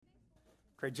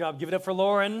Great job. Give it up for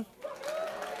Lauren.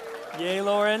 Yay,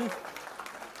 Lauren.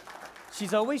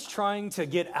 She's always trying to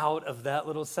get out of that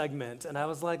little segment. And I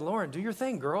was like, Lauren, do your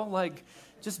thing, girl. Like,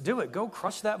 just do it. Go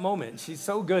crush that moment. She's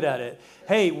so good at it.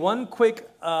 Hey, one quick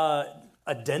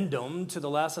addendum to the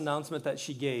last announcement that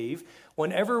she gave.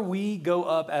 Whenever we go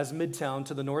up as Midtown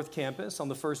to the North Campus on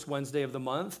the first Wednesday of the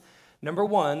month, number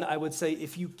one, I would say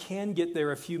if you can get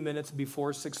there a few minutes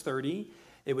before 6:30,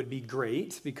 it would be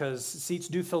great because seats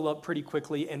do fill up pretty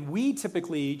quickly, and we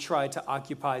typically try to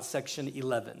occupy section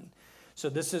 11. So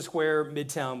this is where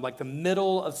Midtown, like the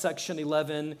middle of section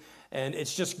 11, and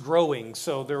it's just growing.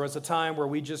 So there was a time where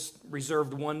we just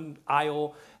reserved one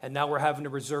aisle, and now we're having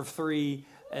to reserve 3.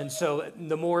 And so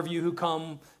the more of you who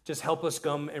come, just help us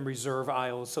come and reserve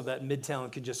aisles so that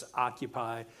Midtown can just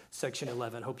occupy section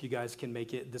 11. Hope you guys can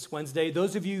make it this Wednesday.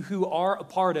 Those of you who are a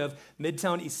part of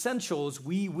Midtown Essentials,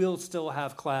 we will still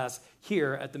have class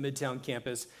here at the Midtown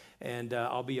campus. And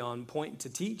I'll be on point to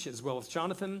teach as well as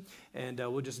Jonathan. And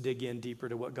we'll just dig in deeper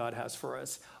to what God has for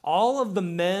us. All of the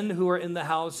men who are in the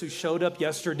house who showed up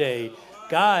yesterday,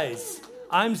 guys,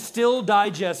 I'm still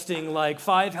digesting like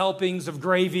 5 helpings of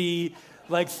gravy,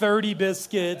 like 30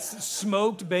 biscuits,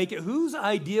 smoked bacon. Whose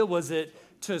idea was it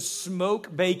to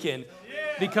smoke bacon?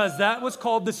 Because that was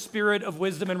called the spirit of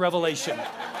wisdom and revelation.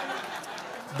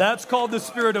 That's called the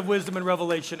spirit of wisdom and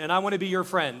revelation. And I want to be your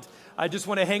friend. I just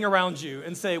want to hang around you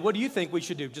and say, what do you think we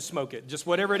should do? Just smoke it. Just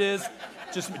whatever it is.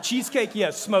 Just cheesecake,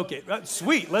 yes, smoke it.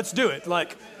 Sweet, let's do it.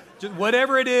 Like, just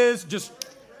whatever it is, just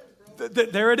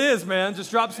there it is, man. Just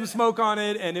drop some smoke on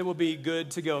it and it will be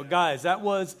good to go. Guys, that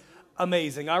was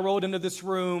amazing. I rolled into this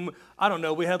room. I don't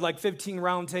know. We had like 15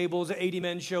 round tables. 80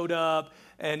 men showed up,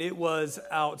 and it was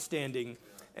outstanding.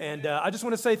 And I just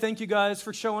want to say thank you guys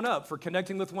for showing up, for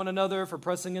connecting with one another, for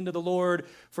pressing into the Lord,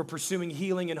 for pursuing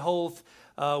healing and health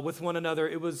with one another.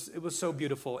 It was so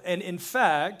beautiful. And in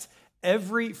fact,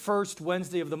 every first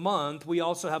Wednesday of the month, we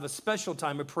also have a special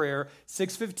time of prayer,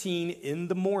 6:15 in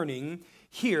the morning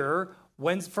here.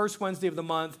 First Wednesday of the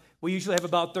month, we usually have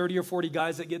about 30 or 40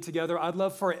 guys that get together. I'd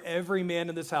love for every man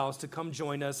in this house to come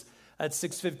join us at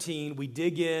 6:15. We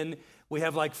dig in. We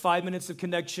have like 5 minutes of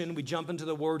connection. We jump into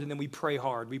the Word, and then we pray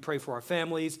hard. We pray for our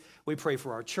families. We pray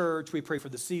for our church. We pray for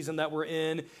the season that we're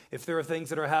in. If there are things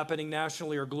that are happening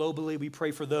nationally or globally, we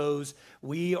pray for those.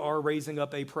 We are raising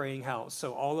up a praying house.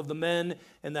 So all of the men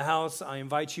in the house, I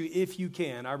invite you, if you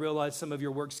can. I realize some of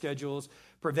your work schedules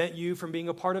prevent you from being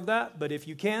a part of that, but if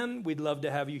you can, we'd love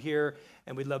to have you here,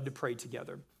 and we'd love to pray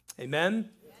together. Amen?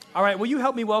 All right, will you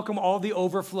help me welcome all the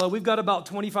overflow? We've got about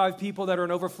 25 people that are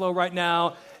in overflow right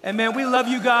now, and man, we love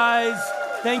you guys.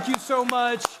 Thank you so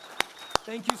much.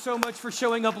 Thank you so much for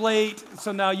showing up late,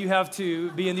 so now you have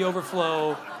to be in the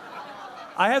overflow.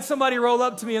 I had somebody roll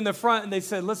up to me in the front, and they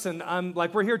said, listen,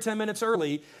 we're here 10 minutes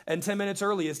early, and 10 minutes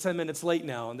early is 10 minutes late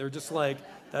now, and they're just like,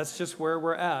 that's just where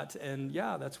we're at, and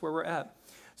yeah, that's where we're at.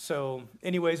 So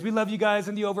anyways, we love you guys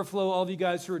in the overflow, all of you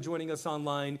guys who are joining us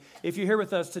online. If you're here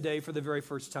with us today for the very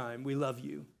first time, we love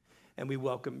you and we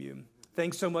welcome you.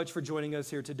 Thanks so much for joining us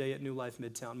here today at New Life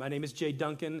Midtown. My name is Jay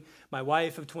Duncan, my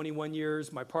wife of 21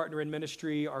 years, my partner in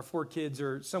ministry. Our 4 kids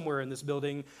are somewhere in this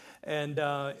building. And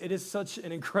it is such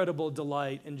an incredible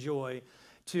delight and joy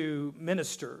to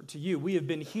minister to you. We have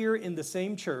been here in the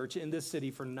same church in this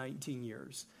city for 19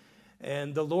 years.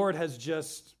 And the Lord has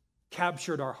just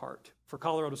captured our heart. For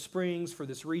Colorado Springs, for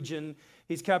this region.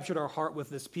 He's captured our heart with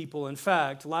this people. In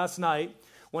fact, last night,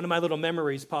 one of my little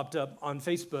memories popped up on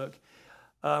Facebook.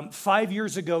 5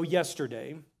 years ago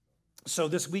yesterday, so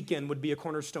this weekend would be a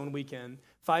Cornerstone weekend.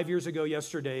 5 years ago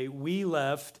yesterday, we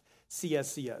left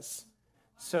CSCS.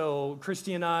 So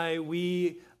Christy and I,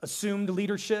 we assumed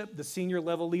leadership, the senior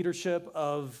level leadership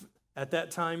of, at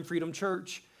that time, Freedom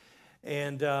Church.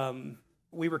 And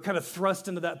we were kind of thrust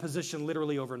into that position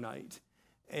literally overnight.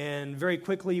 And very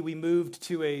quickly, we moved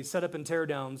to a setup and tear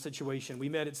down situation. We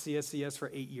met at CSCS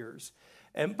for 8 years.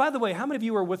 And by the way, how many of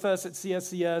you were with us at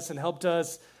CSCS and helped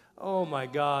us? Oh my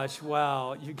gosh,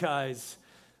 wow, you guys.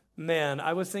 Man,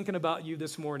 I was thinking about you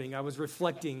this morning. I was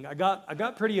reflecting. I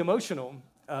got pretty emotional.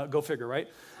 Go figure, right?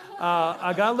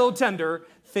 I got a little tender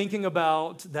thinking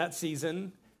about that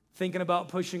season, thinking about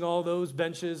pushing all those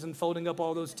benches and folding up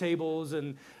all those tables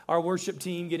and our worship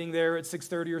team getting there at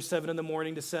 6:30 or 7 in the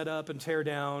morning to set up and tear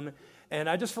down. And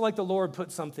I just feel like the Lord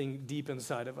put something deep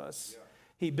inside of us. Yeah.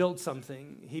 He built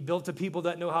something. He built a people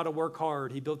that know how to work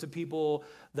hard. He built a people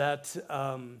that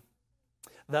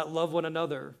love one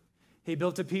another. He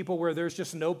built a people where there's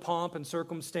just no pomp and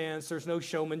circumstance. There's no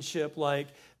showmanship. Like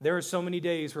there are so many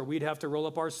days where we'd have to roll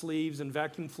up our sleeves and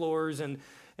vacuum floors and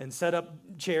and set up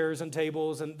chairs and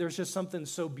tables. And there's just something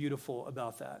so beautiful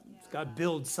about that. God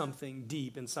builds something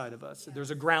deep inside of us.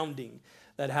 There's a grounding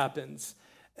that happens.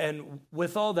 And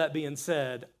with all that being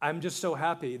said, I'm just so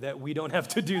happy that we don't have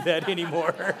to do that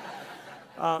anymore.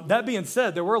 That being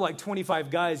said, there were like 25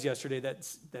 guys yesterday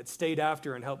that stayed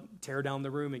after and helped tear down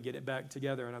the room and get it back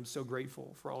together. And I'm so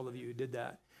grateful for all of you who did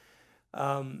that.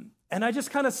 And I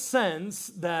just kind of sense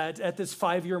that at this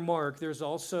 5-year mark, there's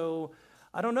also,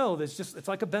 I don't know, it's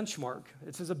like a benchmark.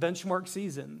 This is a benchmark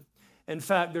season. In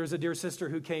fact, there's a dear sister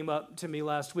who came up to me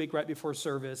last week right before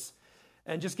service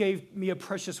and just gave me a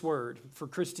precious word for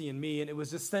Christy and me. And it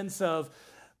was a sense of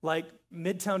like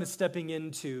Midtown is stepping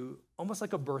into almost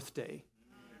like a birthday.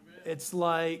 Amen. It's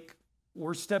like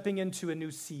we're stepping into a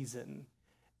new season.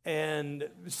 And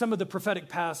some of the prophetic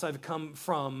paths I've come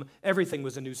from, everything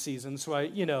was a new season. So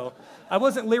I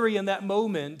wasn't leery in that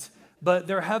moment, but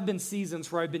there have been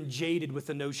seasons where I've been jaded with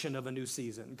the notion of a new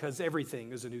season because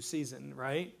everything is a new season,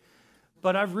 right?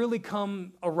 But I've really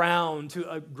come around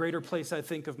to a greater place, I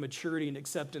think, of maturity and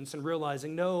acceptance and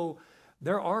realizing, no,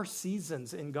 there are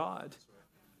seasons in God.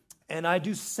 And I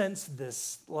do sense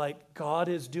this, like God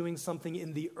is doing something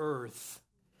in the earth.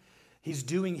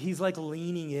 He's like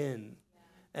leaning in.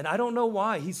 And I don't know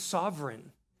why. He's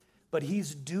sovereign. But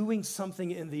he's doing something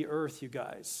in the earth, you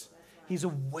guys. He's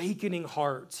awakening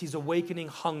hearts. He's awakening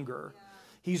hunger.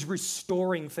 He's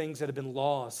restoring things that have been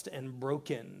lost and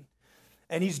broken.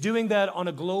 And he's doing that on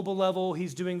a global level.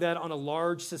 He's doing that on a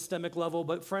large systemic level.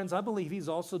 But friends, I believe he's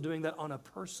also doing that on a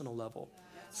personal level.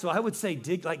 So I would say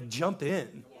jump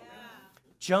in.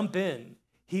 Jump in.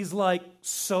 He's like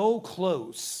so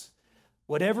close.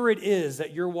 Whatever it is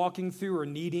that you're walking through or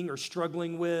needing or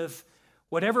struggling with,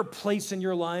 whatever place in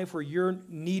your life where you're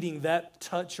needing that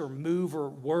touch or move or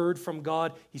word from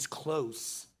God, he's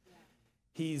close.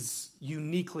 He's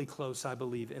uniquely close, I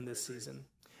believe, in this season.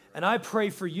 And I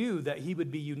pray for you that he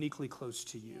would be uniquely close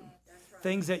to you. Right.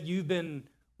 Things that you've been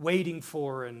waiting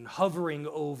for and hovering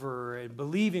over and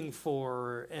believing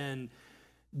for and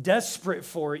desperate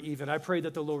for even. I pray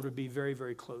that the Lord would be very,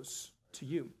 very close to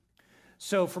you.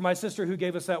 So for my sister who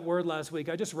gave us that word last week,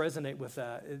 I just resonate with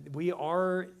that. We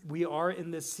are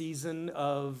in this season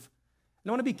of, and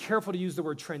I want to be careful to use the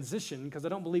word transition because I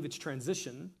don't believe it's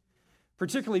transition.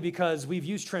 Particularly because we've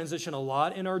used transition a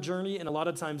lot in our journey, and a lot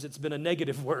of times it's been a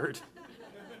negative word.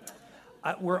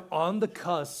 We're on the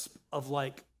cusp of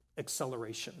like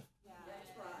acceleration.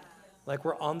 Like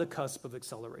we're on the cusp of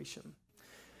acceleration.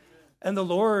 And the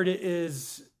Lord he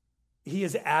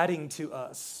is adding to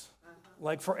us.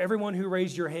 Like for everyone who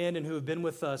raised your hand and who have been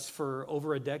with us for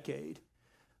over a decade,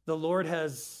 the Lord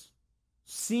has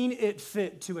seen it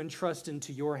fit to entrust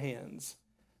into your hands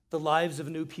the lives of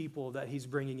new people that he's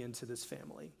bringing into this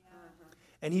family.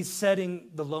 And he's setting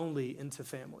the lonely into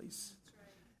families.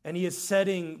 And he is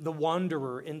setting the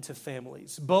wanderer into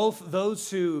families. Both those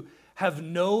who have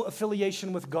no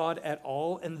affiliation with God at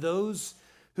all and those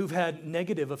who've had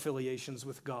negative affiliations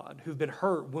with God, who've been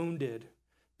hurt, wounded,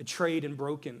 betrayed, and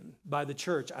broken by the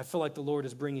church. I feel like the Lord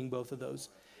is bringing both of those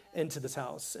into this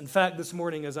house. In fact, this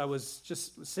morning as I was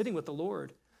just sitting with the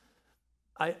Lord,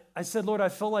 I said, Lord, I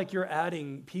feel like you're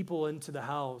adding people into the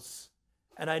house,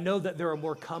 and I know that there are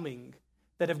more coming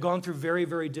that have gone through very,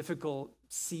 very difficult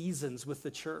seasons with the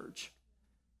church.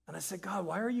 And I said, God,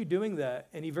 why are you doing that?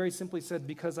 And he very simply said,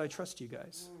 because I trust you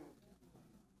guys.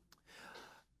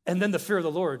 And then the fear of the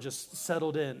Lord just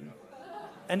settled in.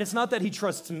 And it's not that he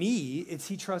trusts me, it's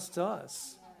he trusts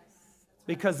us.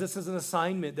 Because this is an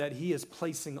assignment that he is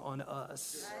placing on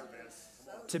us.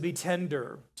 To be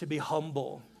tender, to be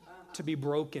humble, to be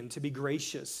broken, to be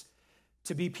gracious,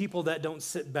 to be people that don't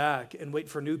sit back and wait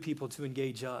for new people to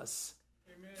engage us,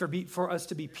 for us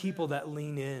to be people that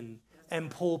lean in and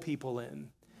pull people in.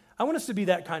 I want us to be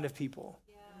that kind of people.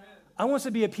 I want us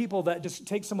to be a people that just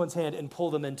take someone's hand and pull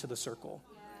them into the circle.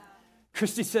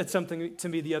 Christy said something to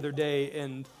me the other day,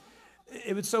 and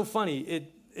it was so funny.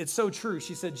 It's so true.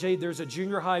 She said, Jade, there's a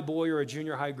junior high boy or a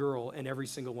junior high girl in every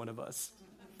single one of us.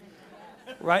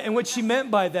 Right? And what she meant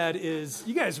by that is,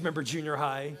 you guys remember junior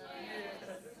high?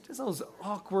 Just those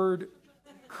awkward,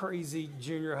 crazy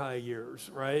junior high years,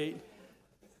 right?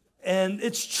 And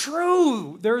it's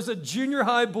true. There's a junior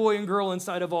high boy and girl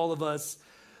inside of all of us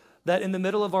that in the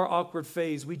middle of our awkward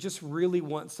phase, we just really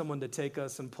want someone to take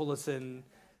us and pull us in,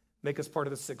 make us part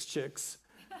of the Six Chicks.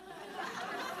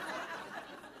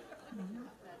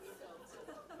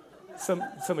 Some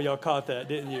of y'all caught that,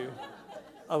 didn't you?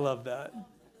 I love that.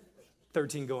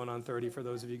 13 going on 30 for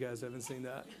those of you guys who haven't seen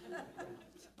that.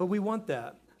 But we want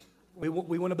that. We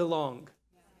want to belong.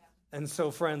 And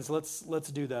so, friends, let's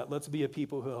do that. Let's be a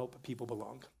people who help people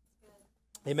belong.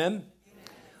 Amen?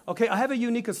 Okay, I have a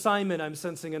unique assignment I'm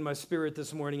sensing in my spirit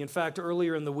this morning. In fact,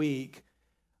 earlier in the week,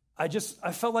 I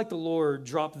felt like the Lord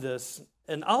dropped this,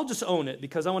 and I'll just own it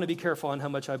because I want to be careful on how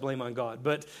much I blame on God.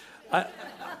 But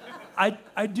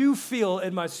I do feel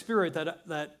in my spirit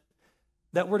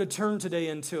that we're to turn today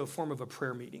into a form of a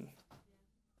prayer meeting.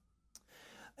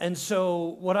 And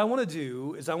so what I want to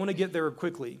do is I want to get there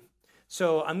quickly.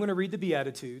 So I'm going to read the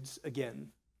Beatitudes again.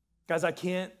 Guys, I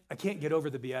can't get over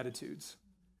the Beatitudes.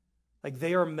 Like,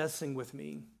 they are messing with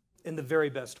me in the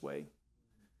very best way.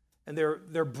 And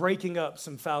they're breaking up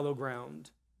some fallow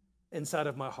ground inside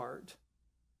of my heart.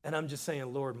 And I'm just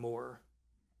saying, Lord, more.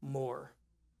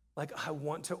 Like, I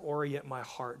want to orient my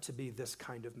heart to be this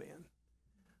kind of man.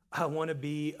 I want to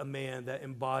be a man that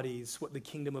embodies what the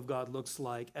kingdom of God looks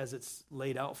like as it's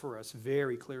laid out for us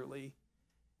very clearly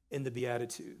in the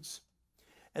Beatitudes.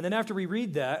 And then after we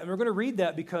read that, and we're going to read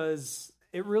that because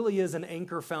it really is an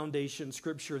anchor foundation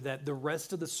scripture that the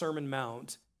rest of the Sermon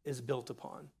Mount is built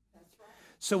upon. That's right.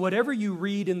 So whatever you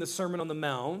read in the Sermon on the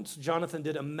Mount, Jonathan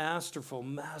did a masterful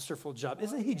job.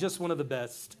 Isn't he just one of the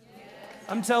best? Yes.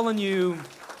 I'm telling you,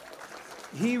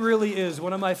 he really is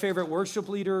one of my favorite worship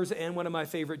leaders and one of my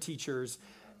favorite teachers.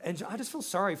 And I just feel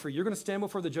sorry for you. You're going to stand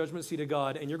before the judgment seat of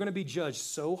God, and you're going to be judged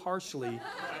so harshly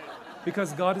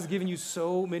because God has given you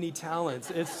so many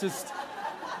talents.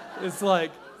 It's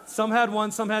like, some had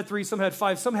 1, some had 3, some had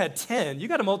 5, some had 10. You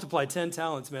got to multiply 10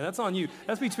 talents, man. That's on you.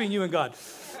 That's between you and God.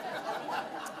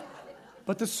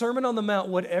 But the Sermon on the Mount,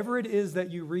 whatever it is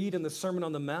that you read in the Sermon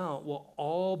on the Mount, will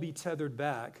all be tethered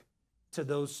back to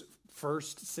those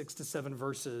first 6 to 7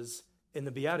 verses in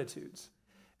the Beatitudes.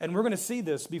 And we're going to see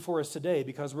this before us today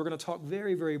because we're going to talk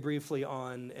very, very briefly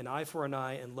on an eye for an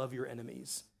eye and love your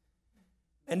enemies.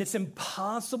 And it's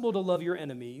impossible to love your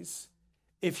enemies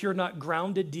if you're not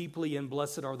grounded deeply in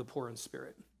blessed are the poor in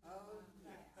spirit.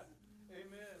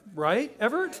 Amen. Right,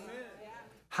 Everett? Amen.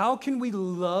 How can we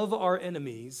love our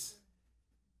enemies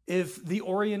if the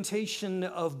orientation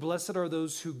of blessed are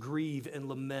those who grieve and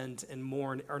lament and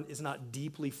mourn is not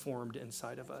deeply formed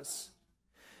inside of us?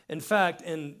 In fact,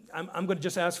 and I'm going to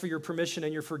just ask for your permission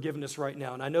and your forgiveness right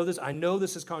now. And I know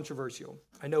this is controversial.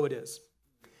 I know it is.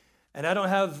 And I don't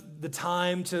have the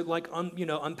time to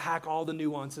unpack all the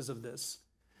nuances of this.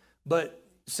 But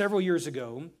several years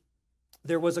ago,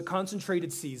 there was a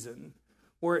concentrated season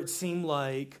where it seemed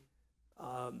like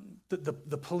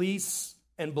the police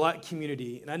and black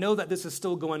community, and I know that this is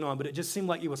still going on, but it just seemed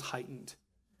like it was heightened,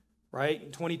 right?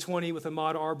 In 2020 with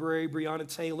Ahmaud Arbery, Breonna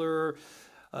Taylor,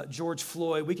 George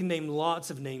Floyd, we can name lots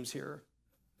of names here.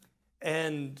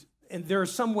 And there are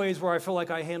some ways where I feel like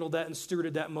I handled that and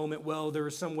stewarded that moment well. There are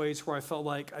some ways where I felt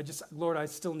like, Lord, I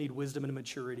still need wisdom and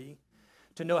maturity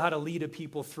to know how to lead a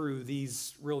people through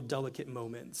these real delicate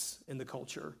moments in the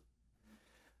culture.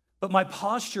 But my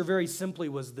posture very simply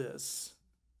was this: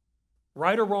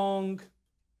 right or wrong,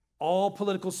 all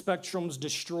political spectrums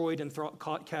destroyed and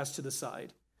cast to the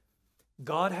side.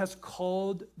 God has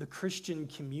called the Christian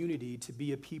community to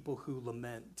be a people who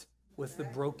lament with the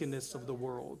brokenness of the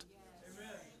world.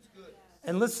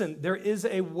 And listen, there is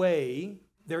a way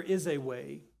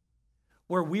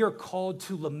where we are called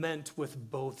to lament with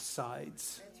both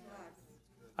sides.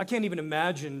 I can't even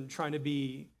imagine trying to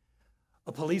be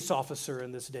a police officer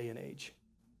in this day and age.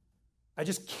 I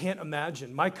just can't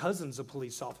imagine. My cousin's a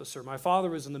police officer. My father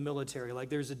was in the military. Like,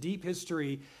 there's a deep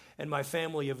history in my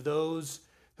family of those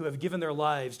who have given their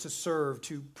lives to serve,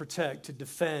 to protect, to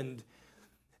defend,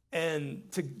 and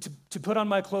to put on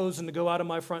my clothes and to go out of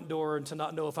my front door and to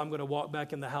not know if I'm going to walk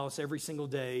back in the house every single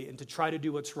day and to try to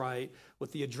do what's right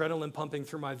with the adrenaline pumping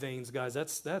through my veins, guys,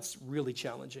 that's really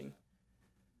challenging.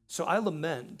 So I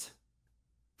lament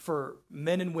for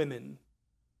men and women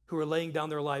who are laying down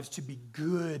their lives to be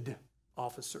good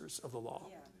officers of the law.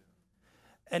 Yeah.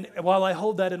 And while I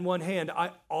hold that in one hand,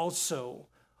 I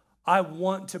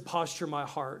want to posture my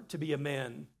heart to be a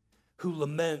man who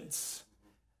laments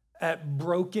at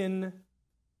broken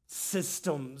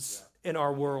systems in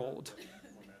our world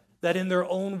that in their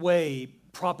own way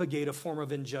propagate a form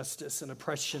of injustice and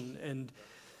oppression. And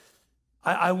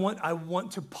I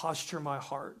want to posture my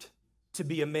heart to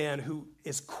be a man who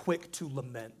is quick to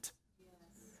lament.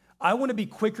 I want to be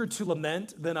quicker to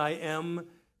lament than I am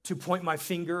to point my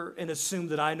finger and assume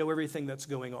that I know everything that's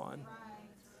going on.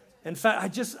 In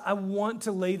fact, I want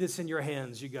to lay this in your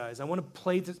hands, you guys. I want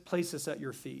to place this at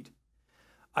your feet.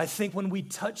 I think when we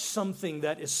touch something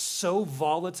that is so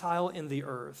volatile in the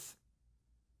earth,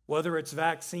 whether it's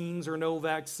vaccines or no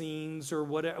vaccines or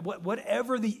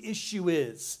whatever the issue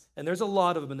is, and there's a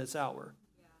lot of them in this hour,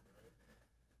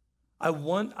 I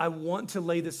want to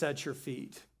lay this at your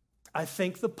feet. I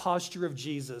think the posture of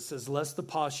Jesus is less the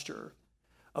posture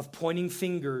of pointing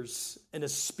fingers and a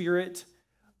spirit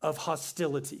of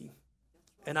hostility.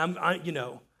 And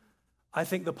I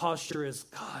think the posture is,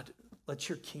 God, let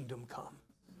your kingdom come.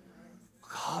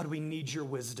 God, we need your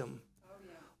wisdom.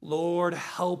 Lord,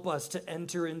 help us to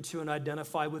enter into and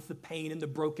identify with the pain and the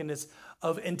brokenness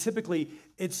and typically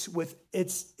it's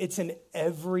in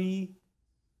every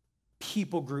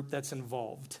people group that's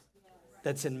involved,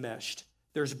 that's enmeshed.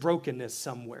 There's brokenness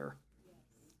somewhere.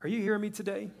 Are you hearing me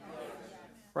today?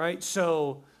 Right?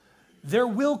 So there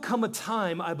will come a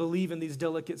time, I believe, in these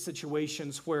delicate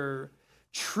situations where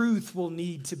truth will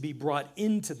need to be brought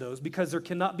into those, because there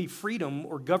cannot be freedom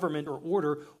or government or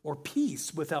order or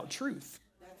peace without truth.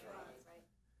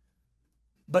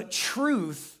 But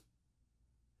truth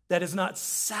that is not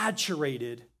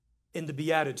saturated in the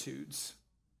Beatitudes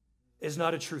is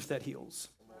not a truth that heals.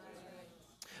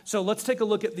 So let's take a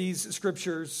look at these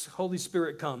scriptures. Holy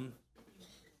Spirit, come.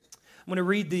 I'm going to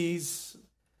read these.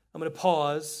 I'm going to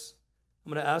pause.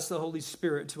 I'm going to ask the Holy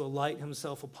Spirit to alight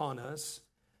himself upon us.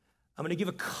 I'm going to give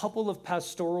a couple of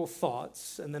pastoral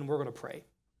thoughts, and then we're going to pray.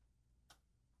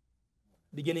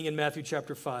 Beginning in Matthew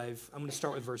chapter 5, I'm going to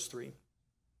start with verse 3.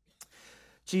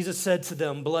 Jesus said to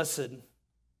them, "Blessed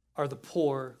are the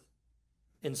poor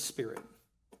in spirit,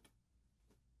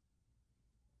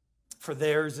 for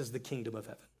theirs is the kingdom of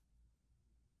heaven.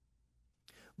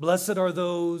 Blessed are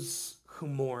those who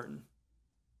mourn,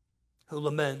 who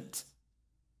lament,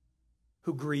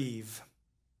 who grieve,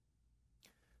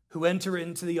 who enter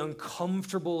into the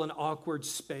uncomfortable and awkward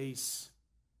space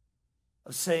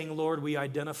of saying, Lord, we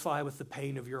identify with the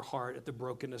pain of your heart at the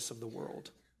brokenness of the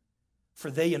world. For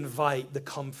they invite the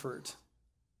comfort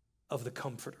of the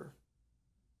Comforter."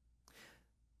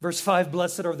 Verse 5,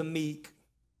 blessed are the meek,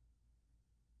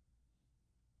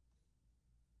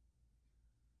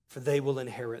 for they will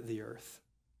inherit the earth.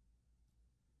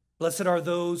 Blessed are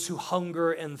those who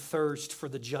hunger and thirst for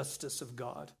the justice of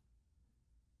God,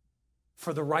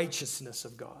 for the righteousness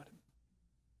of God,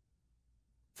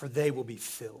 for they will be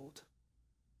filled.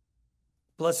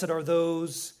 Blessed are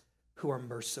those who are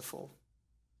merciful.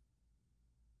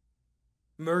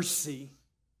 Mercy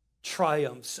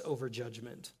triumphs over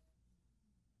judgment.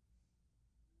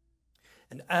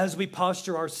 And as we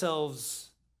posture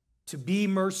ourselves to be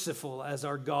merciful as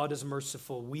our God is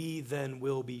merciful, we then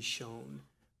will be shown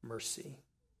mercy.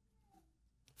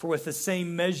 For with the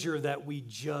same measure that we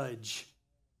judge,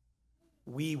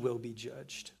 we will be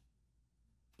judged.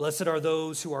 Blessed are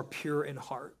those who are pure in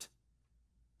heart,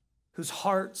 whose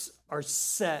hearts are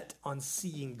set on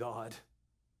seeing God.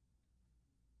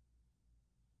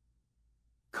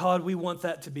 God, we want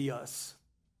that to be us.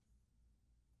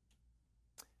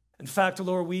 In fact,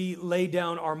 Lord, we lay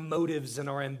down our motives and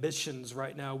our ambitions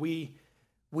right now. We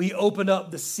open up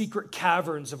the secret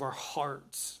caverns of our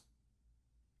hearts,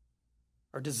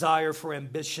 our desire for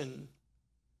ambition,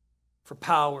 for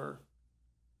power,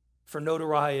 for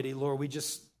notoriety. Lord,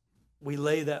 we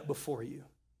lay that before you.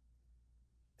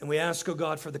 And we ask, oh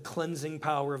God, for the cleansing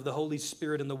power of the Holy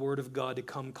Spirit and the Word of God to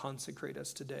come consecrate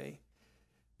us today,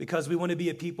 because we want to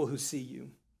be a people who see you.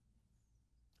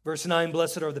 Verse 9,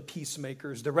 blessed are the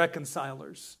peacemakers, the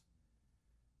reconcilers,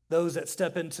 those that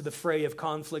step into the fray of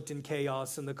conflict and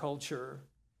chaos in the culture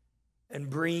and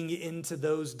bring into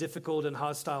those difficult and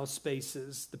hostile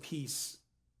spaces the peace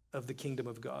of the kingdom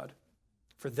of God.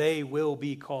 For they will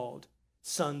be called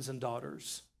sons and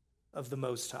daughters of the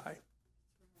Most High.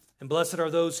 And blessed are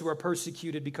those who are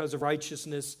persecuted because of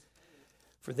righteousness,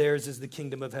 for theirs is the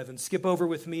kingdom of heaven. Skip over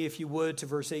with me, if you would, to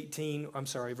verse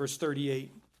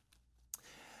 38.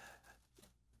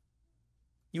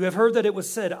 You have heard that it was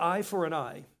said, eye for an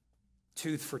eye,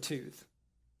 tooth for tooth.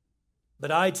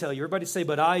 But I tell you, everybody say,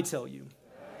 but I tell you,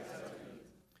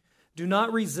 do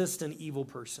not resist an evil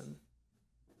person.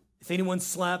 If anyone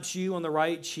slaps you on the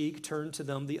right cheek, turn to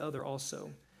them the other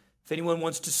also. If anyone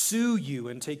wants to sue you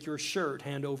and take your shirt,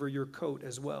 hand over your coat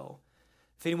as well.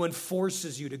 If anyone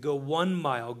forces you to go 1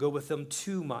 mile, go with them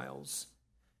 2 miles.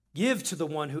 Give to the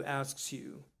one who asks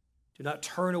you. Do not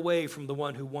turn away from the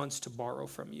one who wants to borrow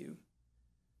from you.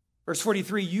 Verse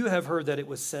 43, you have heard that it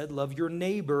was said, love your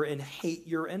neighbor and hate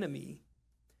your enemy.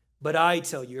 But I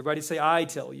tell you, everybody say, I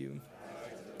tell you.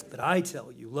 But I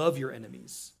tell you, love your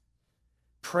enemies.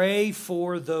 Pray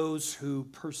for those who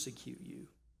persecute you,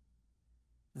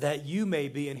 that you may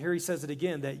be, and here he says it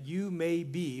again, that you may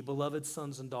be beloved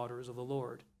sons and daughters of the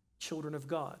Lord, children of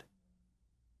God.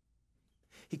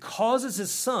 He causes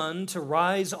his sun to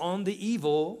rise on the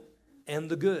evil and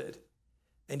the good,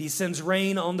 and he sends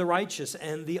rain on the righteous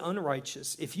and the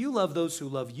unrighteous. If you love those who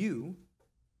love you,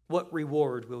 what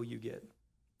reward will you get?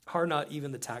 Are not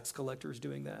even the tax collectors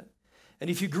doing that? And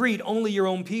if you greet only your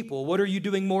own people, what are you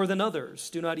doing more than others?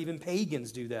 Do not even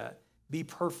pagans do that. Be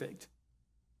perfect,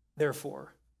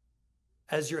 therefore,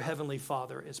 as your heavenly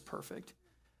Father is perfect.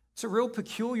 It's a real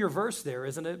peculiar verse there,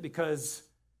 isn't it? Because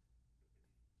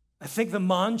I think the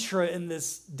mantra in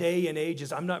this day and age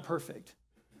is, I'm not perfect.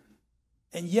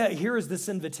 And yet here is this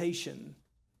invitation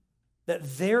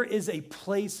that there is a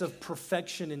place of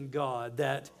perfection in God,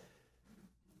 that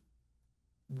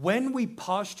when we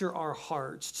posture our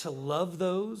hearts to love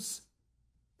those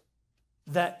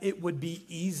that it would be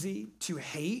easy to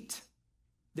hate,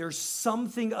 there's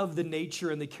something of the nature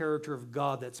and the character of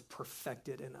God that's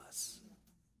perfected in us,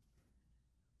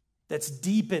 that's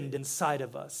deepened inside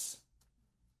of us,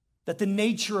 that the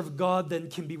nature of God then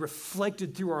can be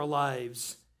reflected through our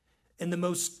lives in the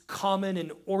most common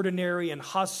and ordinary and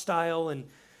hostile and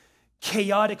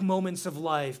chaotic moments of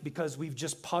life, because we've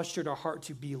just postured our heart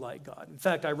to be like God. In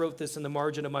fact, I wrote this in the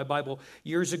margin of my Bible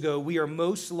years ago. We are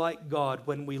most like God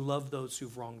when we love those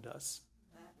who've wronged us.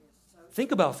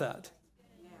 Think about that.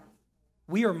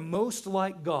 We are most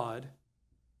like God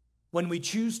when we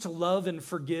choose to love and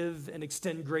forgive and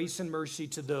extend grace and mercy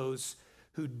to those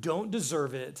who don't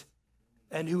deserve it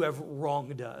and who have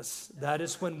wronged us. That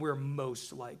is when we're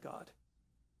most like God.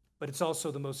 But it's also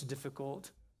the most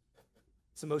difficult.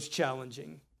 It's the most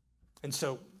challenging. And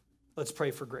so let's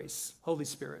pray for grace. Holy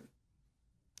Spirit,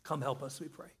 come help us, we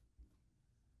pray.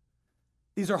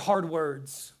 These are hard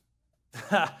words.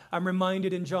 I'm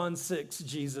reminded in John 6,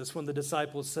 Jesus, when the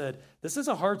disciples said, this is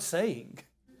a hard saying.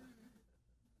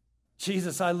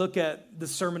 Jesus, I look at the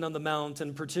Sermon on the Mount,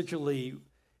 and particularly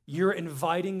you're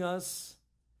inviting us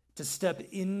to step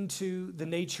into the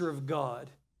nature of God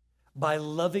by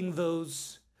loving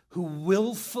those who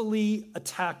willfully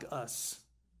attack us.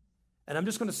 And I'm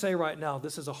just going to say right now,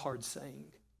 this is a hard saying.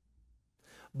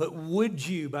 But would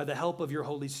you, by the help of your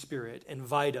Holy Spirit,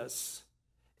 invite us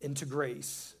into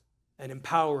grace and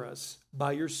empower us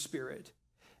by your Spirit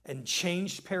and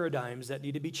change paradigms that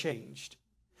need to be changed.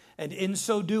 And in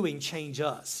so doing, change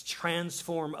us,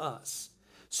 transform us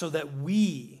so that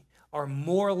we are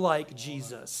more like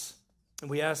Jesus. And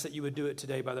we ask that you would do it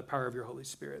today by the power of your Holy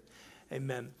Spirit.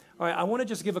 Amen. All right, I want to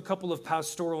just give a couple of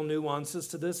pastoral nuances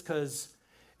to this, because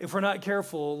if we're not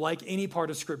careful, like any part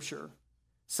of Scripture,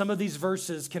 some of these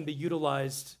verses can be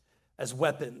utilized as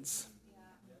weapons.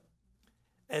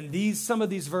 And some of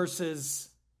these verses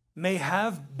may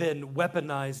have been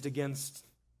weaponized against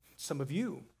some of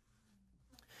you.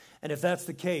 And if that's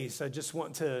the case, I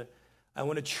want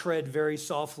to tread very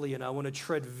softly, and I want to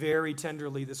tread very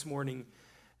tenderly this morning.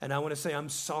 And I want to say, I'm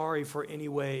sorry for any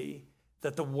way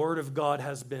that the Word of God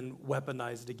has been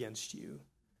weaponized against you,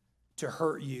 to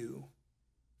hurt you,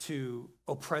 to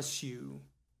oppress you,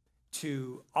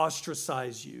 to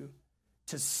ostracize you,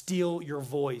 to steal your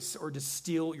voice or to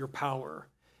steal your power,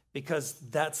 because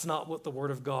that's not what the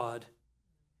Word of God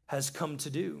has come to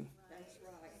do. That's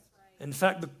right. In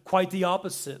fact, quite the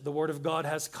opposite. The Word of God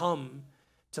has come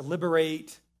to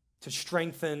liberate, to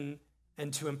strengthen,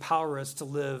 and to empower us to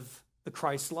live the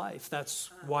Christ life. That's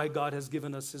why God has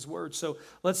given us His Word. So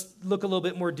let's look a little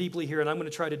bit more deeply here, and I'm going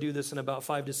to try to do this in about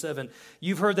 5 to 7.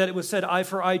 You've heard that it was said, eye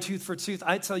for eye, tooth for tooth.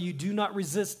 I tell you, do not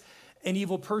resist an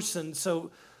evil person.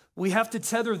 So we have to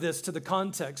tether this to the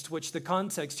context, which the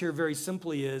context here very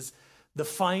simply is the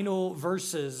final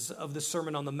verses of the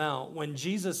Sermon on the Mount, when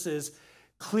Jesus is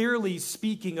clearly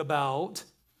speaking about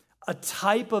a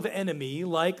type of enemy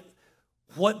like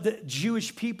what the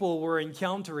Jewish people were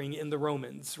encountering in the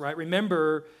Romans, right?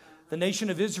 Remember, the nation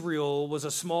of Israel was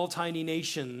a small, tiny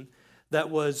nation that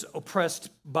was oppressed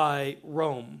by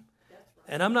Rome.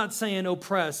 And I'm not saying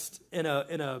oppressed in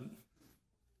a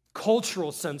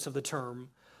cultural sense of the term.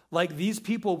 Like, these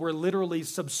people were literally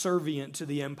subservient to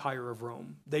the empire of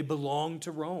Rome. They belonged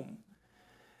to Rome.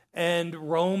 And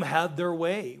Rome had their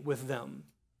way with them.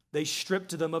 They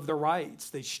stripped them of their rights.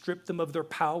 They stripped them of their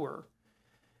power.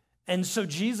 And so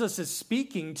Jesus is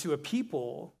speaking to a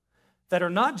people that are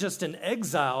not just in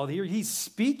exile. He's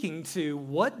speaking to,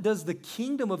 what does the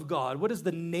kingdom of God, what does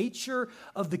the nature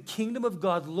of the kingdom of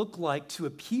God look like to a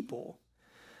people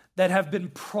that have been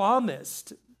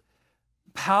promised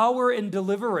power and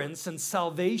deliverance and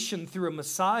salvation through a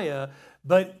Messiah,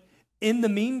 but in the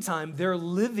meantime, they're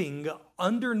living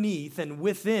underneath and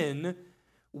within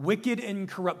wicked and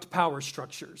corrupt power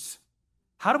structures.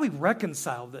 How do we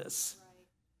reconcile this?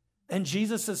 And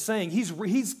Jesus is saying,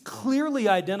 he's clearly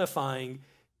identifying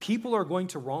people are going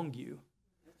to wrong you.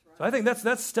 So I think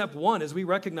that's step one, as we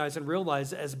recognize and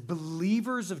realize as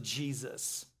believers of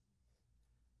Jesus,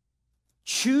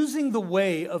 choosing the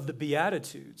way of the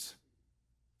Beatitudes,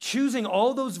 choosing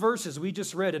all those verses we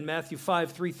just read in Matthew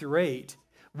 5, 3 through 8,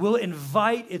 will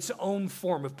invite its own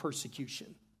form of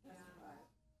persecution.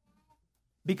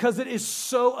 Because it is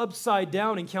so upside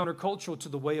down and countercultural to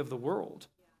the way of the world.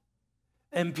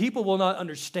 And people will not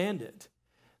understand it.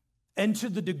 And to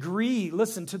the degree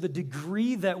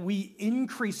that we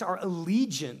increase our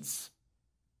allegiance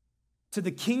to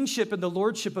the kingship and the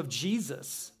lordship of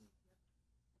Jesus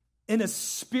in a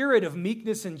spirit of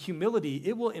meekness and humility,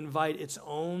 it will invite its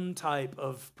own type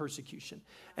of persecution.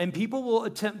 And people will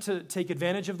attempt to take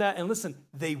advantage of that. And listen,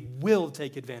 they will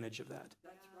take advantage of that.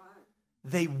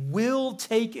 They will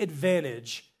take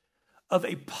advantage of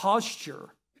a posture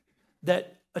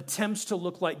that attempts to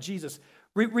look like Jesus.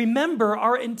 Remember,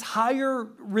 our entire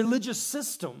religious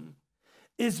system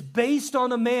is based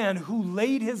on a man who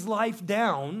laid his life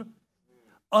down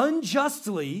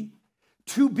unjustly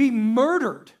to be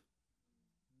murdered.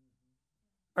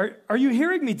 Are you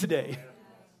hearing me today?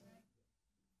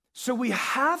 So we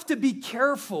have to be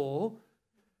careful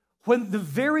when the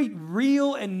very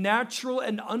real and natural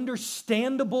and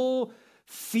understandable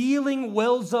feeling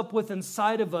wells up with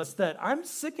inside of us that I'm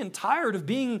sick and tired of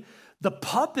being the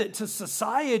puppet to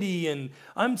society, and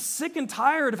I'm sick and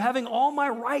tired of having all my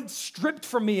rights stripped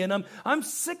from me, and I'm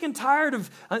sick and tired of,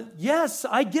 yes,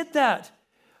 I get that.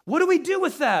 What do we do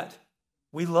with that?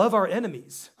 We love our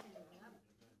enemies.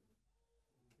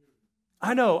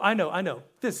 I know.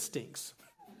 This stinks.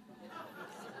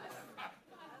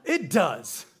 It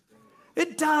does.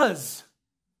 It does.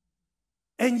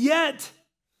 And yet,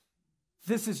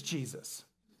 this is Jesus.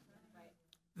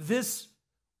 This,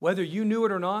 whether you knew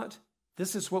it or not,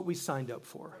 this is what we signed up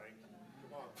for.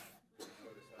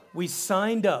 We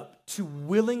signed up to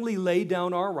willingly lay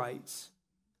down our rights,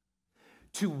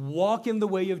 to walk in the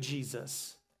way of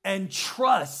Jesus, and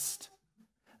trust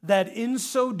that in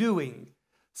so doing,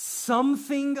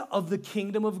 something of the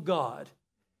kingdom of God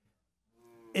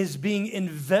is being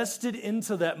invested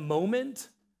into that moment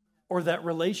or that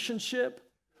relationship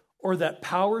or that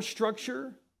power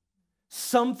structure.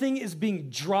 Something is being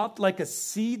dropped like a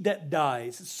seed that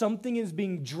dies. Something is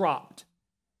being dropped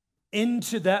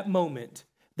into that moment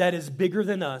that is bigger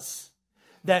than us,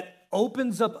 that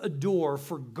opens up a door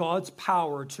for God's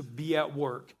power to be at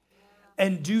work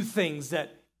and do things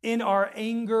that in our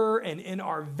anger and in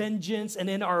our vengeance and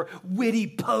in our witty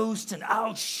post and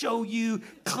I'll show you,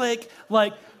 click,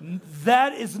 like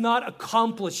that is not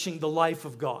accomplishing the life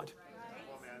of God.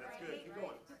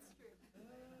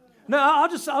 No, I'll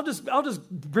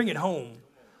just bring it home.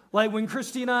 Like when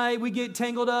Christy and I, we get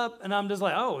tangled up and I'm just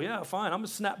like, oh yeah, fine. I'm gonna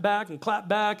snap back and clap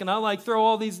back and I like throw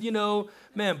all these,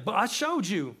 man, but I showed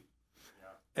you.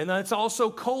 And then it's also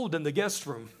cold in the guest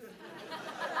room.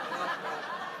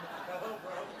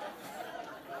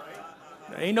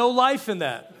 There ain't no life in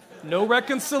that. No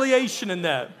reconciliation in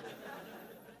that.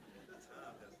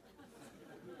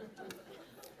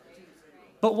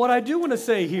 But what I do want to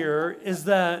say here is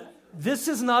that this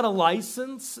is not a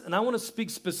license, and I want to speak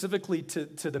specifically to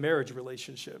the marriage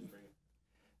relationship.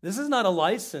 This is not a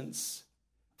license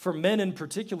for men in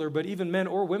particular, but even men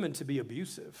or women to be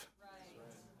abusive.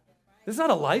 This is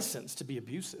not a license to be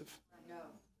abusive.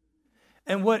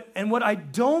 And what I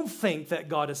don't think that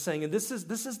God is saying, and this is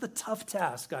the tough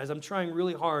task, guys. I'm trying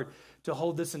really hard to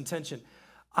hold this in tension.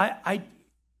 I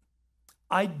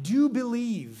do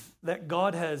believe that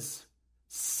God has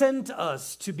sent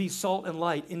us to be salt and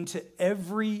light into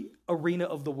every arena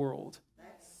of the world.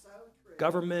 That's so true.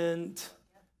 Government,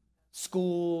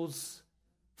 schools,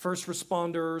 first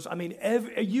responders. I mean,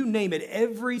 you name it,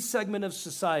 every segment of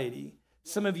society.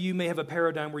 Some of you may have a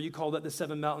paradigm where you call that the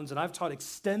seven mountains, and I've taught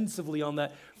extensively on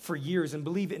that for years and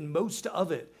believe in most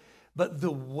of it. But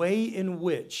the way in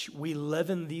which we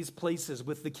leaven these places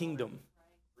with the kingdom,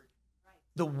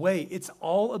 the way, it's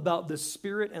all about the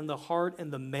spirit and the heart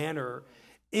and the manner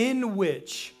in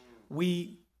which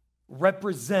we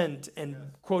represent and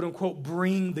quote unquote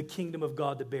bring the kingdom of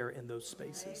God to bear in those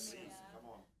spaces.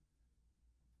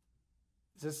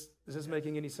 Is this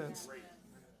making any sense?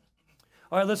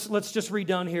 All right, let's just read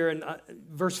down here in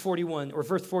verse 41 or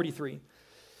verse 43.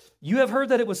 You have heard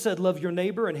that it was said, love your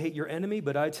neighbor and hate your enemy,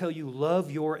 but I tell you,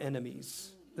 love your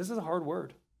enemies. This is a hard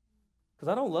word because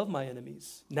I don't love my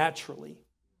enemies naturally.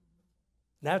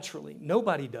 Naturally,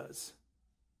 nobody does.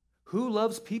 Who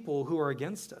loves people who are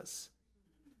against us,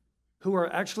 who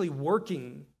are actually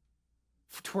working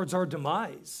towards our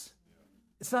demise?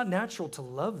 It's not natural to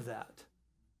love that.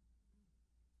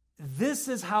 This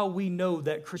is how we know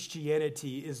that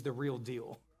Christianity is the real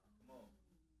deal.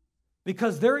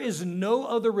 Because there is no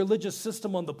other religious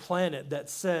system on the planet that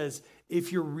says,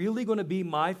 if you're really going to be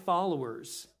my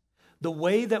followers, the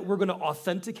way that we're going to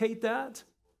authenticate that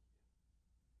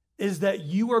is that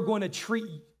you are going to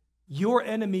treat your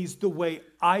enemies the way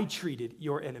I treated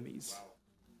your enemies.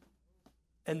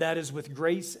 And that is with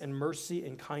grace and mercy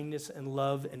and kindness and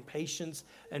love and patience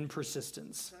and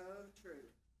persistence.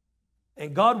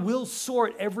 And God will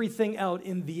sort everything out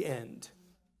in the end.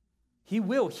 He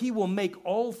will. He will make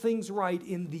all things right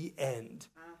in the end.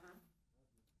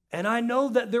 And I know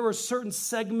that there are certain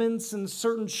segments and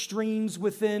certain streams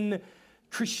within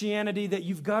Christianity that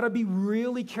you've got to be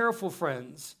really careful,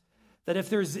 friends, that if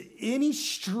there's any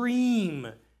stream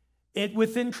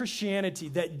within Christianity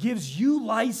that gives you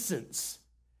license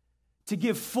to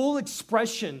give full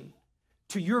expression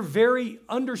to your very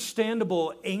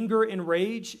understandable anger and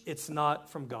rage, it's not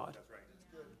from God.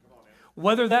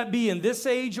 Whether that be in this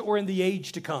age or in the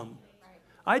age to come.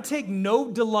 I take no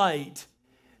delight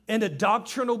in a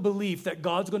doctrinal belief that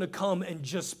God's going to come and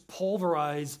just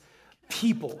pulverize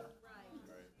people.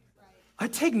 I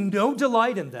take no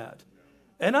delight in that.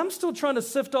 And I'm still trying to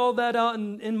sift all that out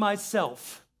in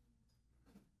myself.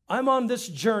 I'm on this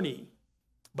journey.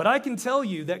 But I can tell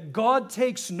you that God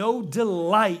takes no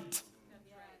delight.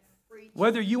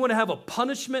 Whether you want to have a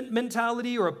punishment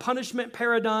mentality or a punishment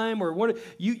paradigm or what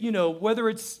whether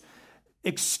it's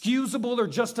excusable or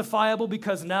justifiable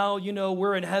because now,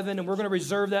 we're in heaven and we're going to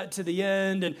reserve that to the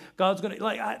end and God's going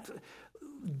to,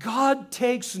 God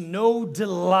takes no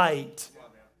delight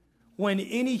when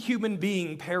any human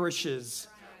being perishes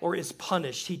or is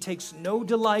punished. He takes no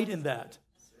delight in that.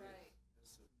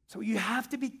 So you have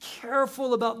to be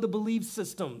careful about the belief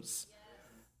systems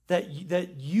that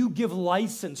you give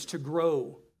license to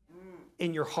grow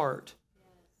in your heart.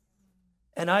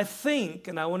 And I think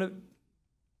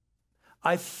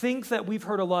that we've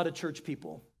hurt a lot of church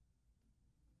people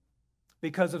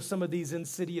because of some of these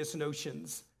insidious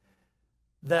notions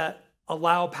that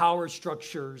allow power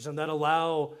structures and that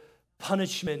allow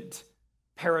punishment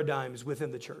paradigms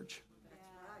within the church.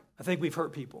 I think we've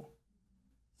hurt people.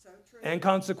 And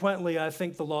consequently, I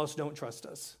think the lost don't trust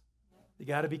us. You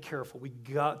got to be careful. We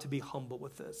got to be humble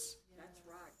with this.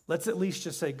 Let's at least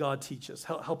just say, God, teach us.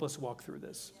 Help us walk through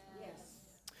this.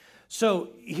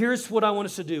 So here's what I want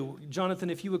us to do. Jonathan,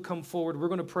 if you would come forward, we're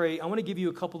going to pray. I want to give you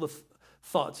a couple of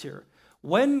thoughts here.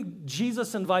 When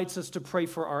Jesus invites us to pray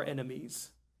for our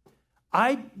enemies,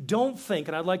 I don't think,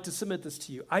 and I'd like to submit this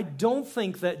to you, I don't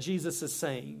think that Jesus is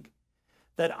saying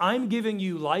that I'm giving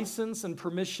you license and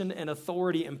permission and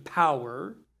authority and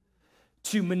power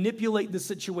to manipulate the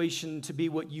situation to be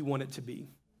what you want it to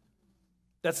be.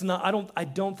 That's not, I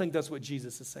don't think that's what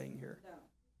Jesus is saying here. No.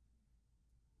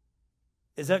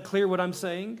 Is that clear what I'm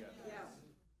saying? Yeah.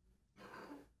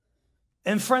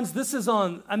 And friends,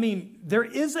 there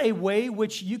is a way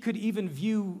which you could even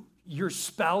view your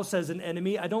spouse as an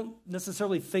enemy. I don't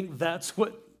necessarily think that's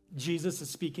what Jesus is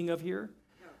speaking of here.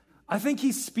 I think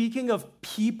he's speaking of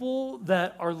people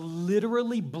that are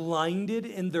literally blinded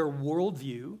in their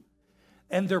worldview,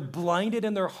 and they're blinded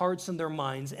in their hearts and their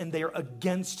minds, and they are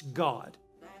against God.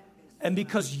 And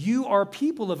because you are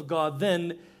people of God,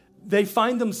 then they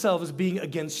find themselves being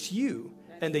against you,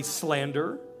 and they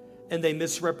slander, and they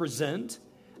misrepresent,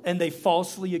 and they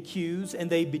falsely accuse, and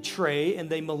they betray, and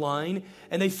they malign,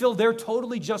 and they feel they're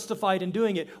totally justified in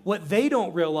doing it. What they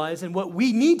don't realize, and what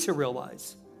we need to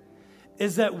realize,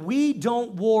 is that we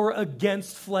don't war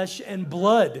against flesh and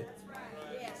blood.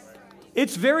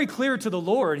 It's very clear to the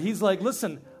Lord. He's like,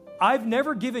 listen, I've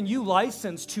never given you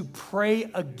license to pray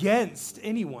against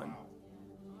anyone.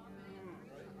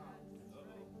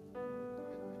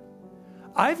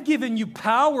 I've given you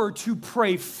power to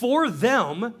pray for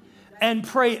them and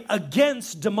pray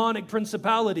against demonic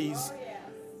principalities.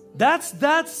 That's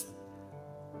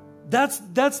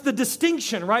the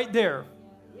distinction right there.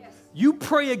 You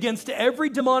pray against every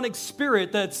demonic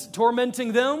spirit that's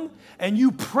tormenting them, and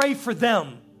you pray for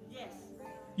them.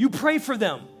 You pray for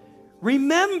them.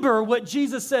 Remember what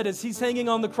Jesus said as he's hanging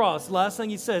on the cross. The last thing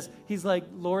he says, he's like,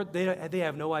 Lord, they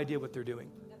have no idea what they're doing.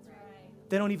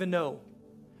 They don't even know.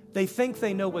 They think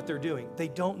they know what they're doing. They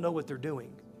don't know what they're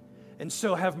doing. And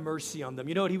so have mercy on them.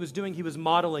 You know what he was doing? He was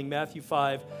modeling Matthew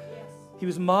 5. He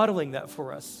was modeling that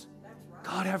for us.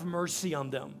 God, have mercy on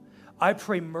them. I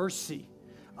pray mercy.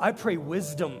 I pray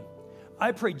wisdom.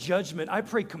 I pray judgment. I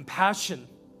pray compassion.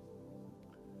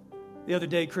 The other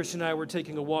day, Christian and I were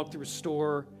taking a walk through a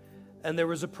store, and there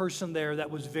was a person there that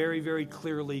was very, very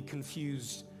clearly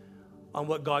confused on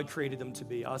what God created them to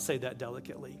be. I'll say that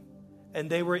delicately. And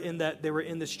they were in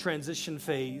this transition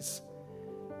phase.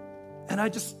 And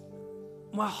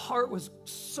my heart was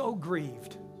so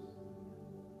grieved.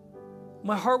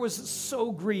 My heart was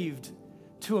so grieved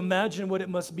to imagine what it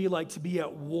must be like to be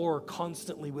at war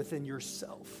constantly within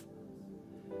yourself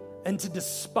and to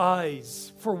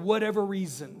despise, for whatever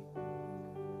reason,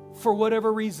 for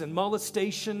whatever reason,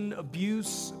 molestation,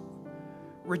 abuse,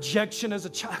 rejection as a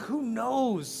child, who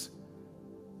knows?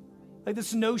 Like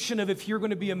this notion of if you're going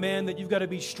to be a man that you've got to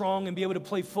be strong and be able to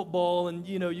play football and,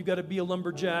 you've got to be a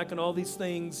lumberjack and all these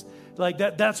things. Like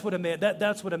that's what a man,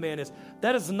 that's what a man is.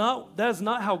 That is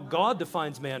not how God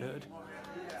defines manhood.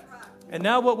 And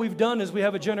now what we've done is we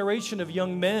have a generation of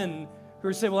young men who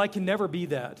are saying, well, I can never be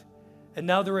that. And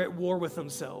now they're at war with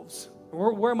themselves.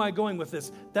 Where am I going with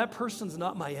this? That person's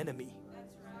not my enemy.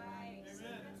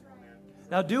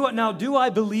 Now, do I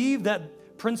believe that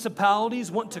principalities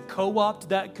want to co-opt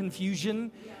that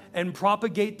confusion and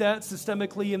propagate that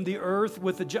systemically in the earth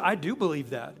I do believe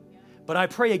that. But I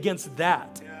pray against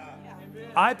that.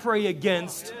 I pray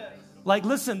against,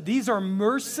 listen, these are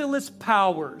merciless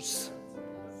powers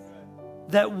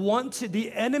that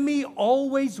the enemy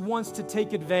always wants to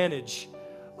take advantage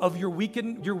of your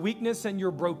weakness and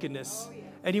your brokenness.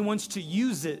 And he wants to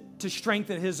use it to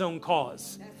strengthen his own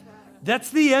cause. That's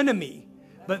the enemy.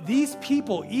 But these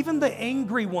people, even the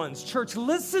angry ones, church,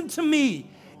 listen to me.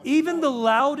 Even the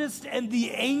loudest and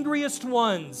the angriest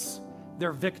ones,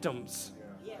 they're victims.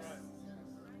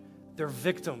 They're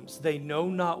victims. They know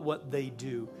not what they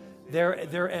do.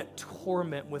 They're at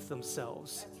torment with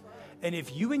themselves. And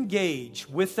if you engage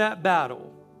with that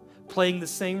battle, playing the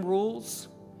same rules,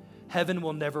 heaven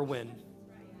will never win.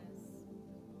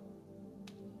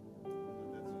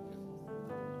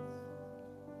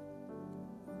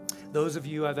 Those of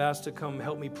you I've asked to come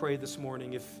help me pray this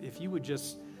morning, if you would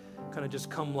just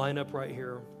come line up right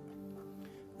here.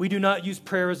 We do not use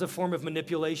prayer as a form of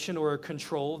manipulation or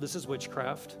control. This is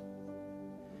witchcraft.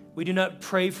 We do not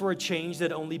pray for a change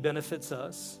that only benefits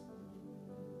us.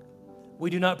 We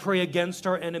do not pray against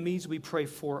our enemies. We pray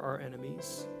for our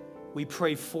enemies. We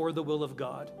pray for the will of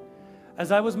God.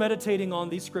 As I was meditating on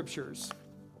these scriptures,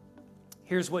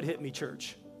 here's what hit me,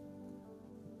 church.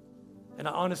 And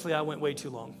honestly, I went way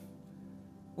too long.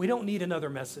 We don't need another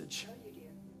message.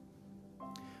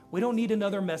 We don't need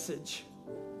another message.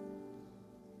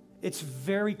 It's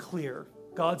very clear.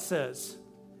 God says,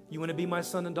 you want to be my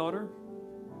son and daughter?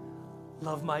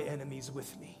 Love my enemies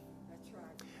with me. That's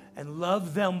right. And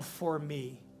love them for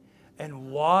me.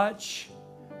 And watch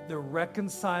the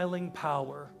reconciling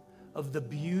power of the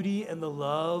beauty and the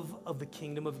love of the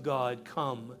kingdom of God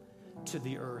come to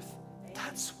the earth.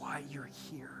 That's why you're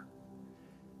here.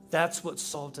 That's what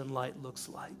salt and light looks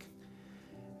like.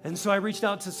 And so I reached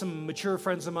out to some mature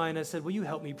friends of mine. I said, will you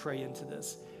help me pray into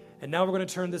this? And now we're going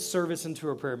to turn this service into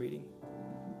a prayer meeting.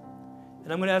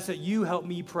 And I'm going to ask that you help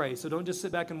me pray. So don't just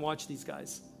sit back and watch these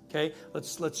guys. Okay?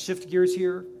 Let's shift gears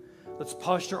here. Let's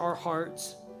posture our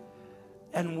hearts.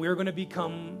 And we're going to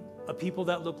become a people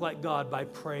that look like God by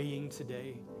praying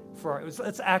today.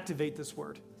 Let's activate this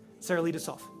word. Sarah, lead us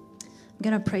off. I'm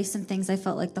going to pray some things I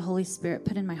felt like the Holy Spirit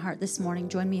put in my heart this morning.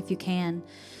 Join me if you can.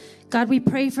 God, we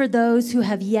pray for those who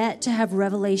have yet to have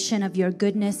revelation of your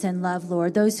goodness and love,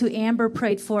 Lord. Those who Amber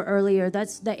prayed for earlier,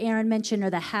 that's that Aaron mentioned, or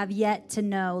that have yet to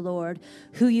know, Lord,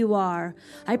 who you are.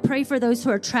 I pray for those who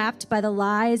are trapped by the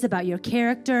lies about your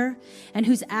character and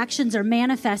whose actions are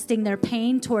manifesting their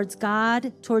pain towards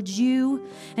God, towards you,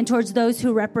 and towards those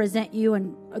who represent you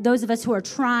and those of us who are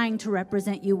trying to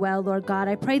represent you well, Lord God.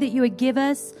 I pray that you would give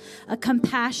us a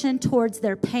compassion towards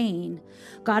their pain,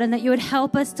 God, and that you would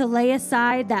help us to lay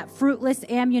aside that fruitless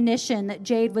ammunition that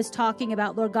Jade was talking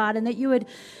about, Lord God, and that you would,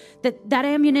 that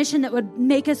ammunition that would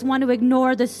make us want to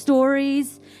ignore the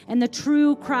stories and the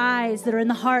true cries that are in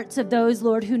the hearts of those,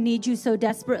 Lord, who need you so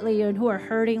desperately and who are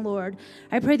hurting, Lord.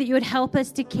 I pray that you would help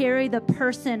us to carry the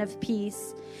person of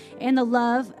peace and the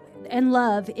love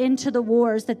into the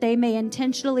wars that they may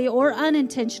intentionally or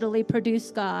unintentionally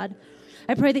produce, God.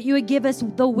 I pray that you would give us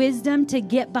the wisdom to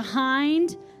get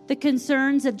behind the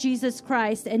concerns of Jesus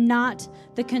Christ and not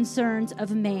the concerns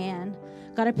of man.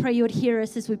 God, I pray you would hear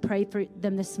us as we pray for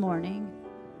them this morning.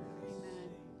 Amen.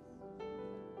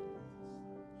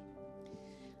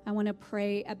 I want to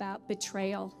pray about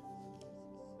betrayal.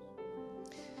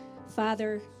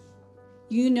 Father,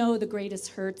 you know the greatest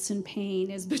hurts and pain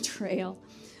is betrayal.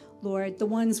 Lord, the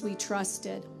ones we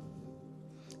trusted,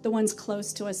 the ones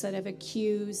close to us that have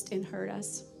accused and hurt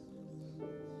us.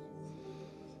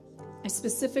 I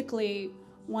specifically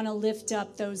want to lift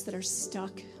up those that are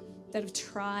stuck, that have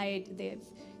tried, they've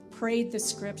prayed the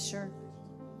scripture.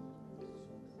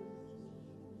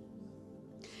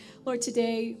 Lord,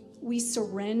 today we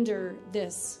surrender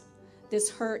this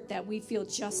hurt that we feel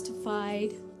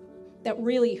justified, that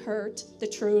really hurt, the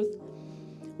truth.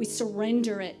 We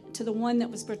surrender it to the one that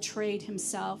was betrayed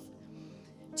himself,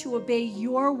 to obey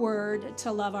your word,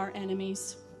 to love our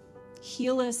enemies.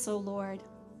 Heal us, O Lord.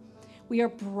 We are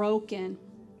broken.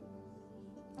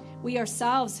 We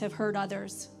ourselves have hurt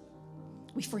others.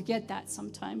 We forget that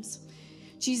sometimes.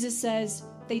 Jesus says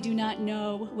they do not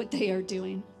know what they are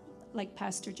doing, like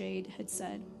Pastor Jade had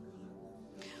said.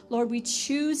 Lord, we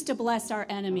choose to bless our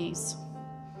enemies.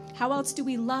 How else do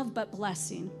we love but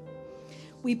blessing?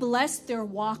 We bless their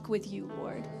walk with you,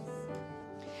 Lord.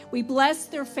 We bless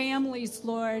their families,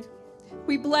 Lord.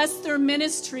 We bless their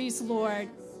ministries, Lord.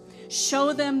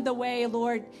 Show them the way,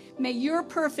 Lord. May your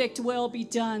perfect will be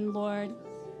done, Lord.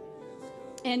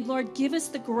 And Lord, give us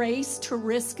the grace to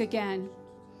risk again.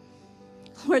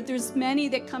 Lord, there's many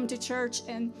that come to church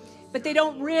but they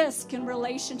don't risk in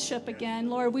relationship again.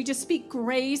 Lord, we just speak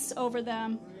grace over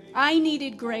them. I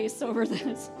needed grace over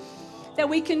this. That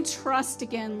we can trust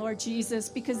again, Lord Jesus,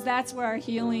 because that's where our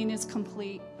healing is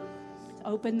complete.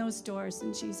 Open those doors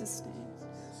in Jesus' name.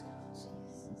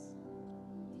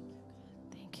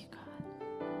 Thank you, God.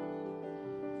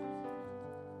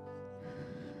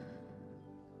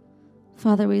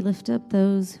 Father, we lift up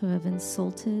those who have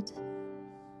insulted,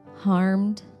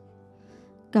 harmed,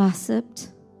 gossiped,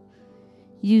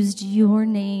 used your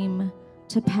name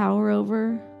to power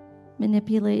over,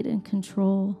 manipulate, and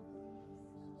control.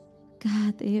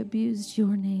 God, they abused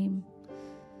your name.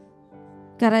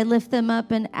 God, I lift them up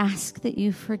and ask that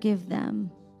you forgive them.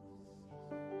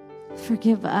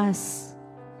 Forgive us.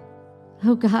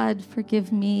 Oh God,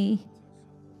 forgive me.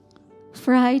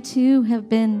 For I too have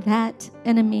been that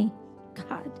enemy,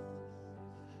 God.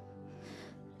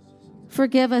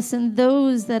 Forgive us and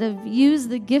those that have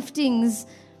used the giftings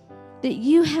that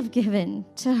you have given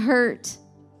to hurt,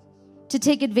 to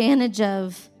take advantage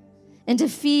of, and to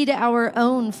feed our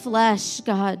own flesh,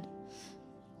 God.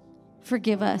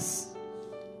 Forgive us.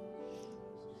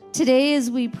 Today, as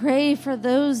we pray for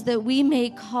those that we may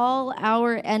call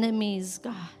our enemies,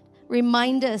 God,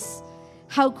 remind us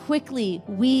how quickly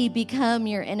we become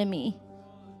your enemy.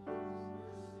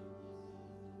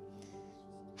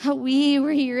 How we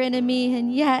were your enemy,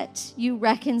 and yet you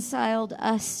reconciled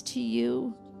us to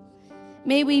you.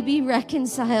 May we be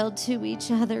reconciled to each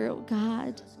other, oh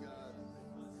God.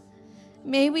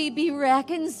 May we be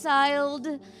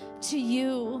reconciled to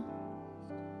you,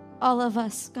 all of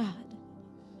us, God,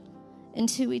 and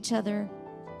to each other.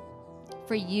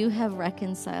 For you have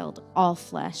reconciled all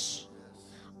flesh,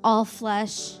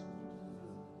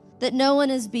 that no one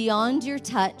is beyond your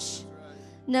touch.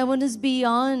 No one is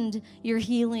beyond your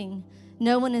healing.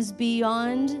 No one is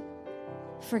beyond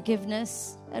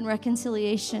forgiveness and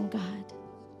reconciliation, God.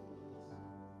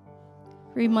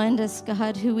 Remind us,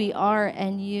 God, who we are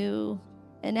and you.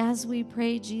 And as we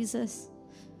pray, Jesus,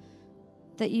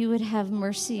 that you would have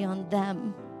mercy on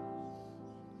them.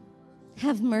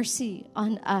 Have mercy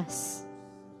on us.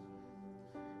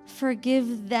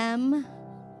 Forgive them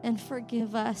and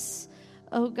forgive us,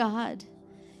 oh God.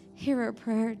 Hear our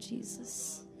prayer,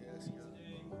 Jesus.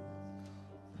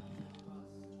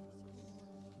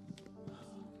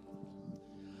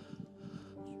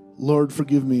 Lord,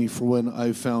 forgive me for when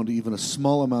I've found even a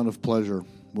small amount of pleasure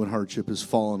when hardship has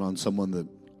fallen on someone that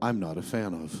I'm not a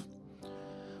fan of.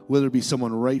 Whether it be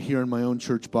someone right here in my own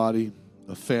church body,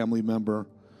 a family member,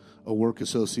 a work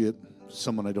associate,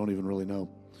 someone I don't even really know.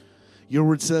 Your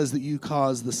word says that you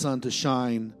cause the sun to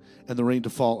shine and the rain to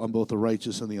fall on both the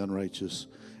righteous and the unrighteous,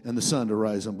 and the sun to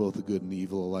rise on both the good and the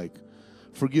evil alike.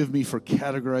 Forgive me for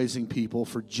categorizing people,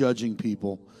 for judging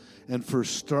people, and for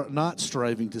not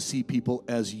striving to see people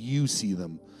as you see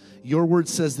them. Your word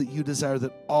says that you desire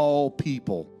all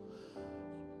people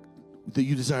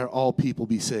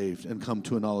be saved and come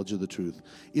to a knowledge of the truth.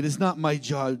 It is not my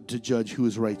job to judge who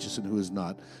is righteous and who is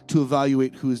not, to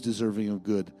evaluate who is deserving of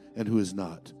good and who is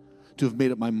not, to have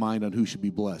made up my mind on who should be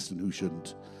blessed and who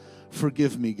shouldn't.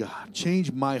 Forgive me, God.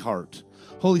 Change my heart.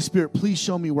 Holy Spirit, please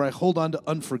show me where I hold on to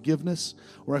unforgiveness,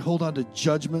 where I hold on to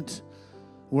judgment,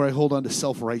 where I hold on to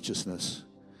self-righteousness.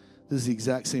 This is the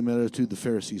exact same attitude the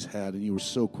Pharisees had, and you were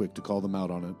so quick to call them out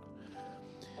on it.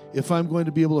 If I'm going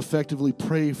to be able to effectively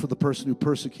pray for the person who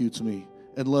persecutes me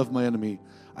and love my enemy,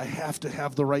 I have to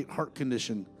have the right heart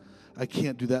condition. I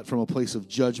can't do that from a place of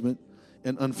judgment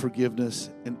and unforgiveness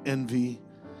and envy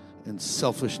and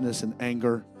selfishness and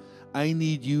anger. I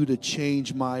need you to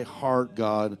change my heart,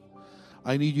 God.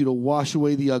 I need you to wash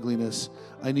away the ugliness.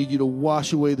 I need you to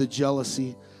wash away the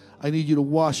jealousy. I need you to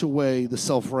wash away the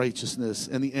self-righteousness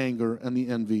and the anger and the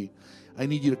envy. I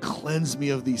need you to cleanse me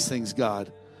of these things,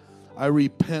 God. I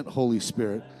repent, Holy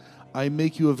Spirit. I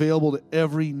make you available to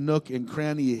every nook and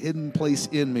cranny, hidden place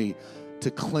in me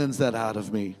to cleanse that out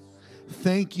of me.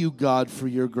 Thank you, God, for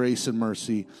your grace and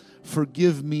mercy.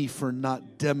 Forgive me for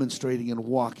not demonstrating and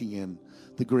walking in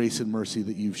the grace and mercy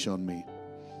that you've shown me.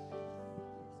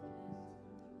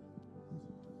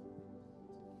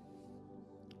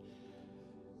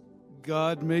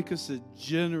 God, make us a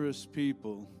generous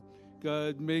people.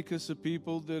 God, make us a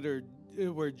people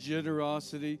where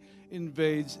generosity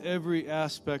invades every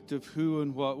aspect of who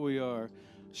and what we are.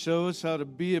 Show us how to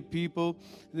be a people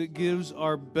that gives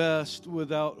our best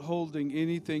without holding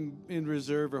anything in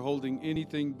reserve or holding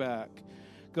anything back.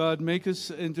 God, make us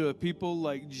into a people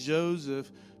like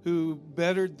Joseph, who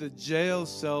bettered the jail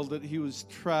cell that he was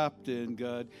trapped in,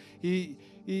 God. He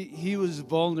was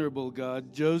vulnerable,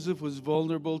 God. Joseph was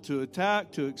vulnerable to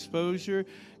attack, to exposure.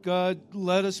 God,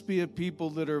 let us be a people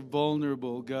that are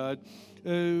vulnerable, God.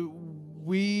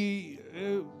 We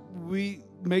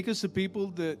make us a people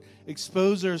that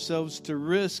expose ourselves to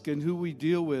risk and who we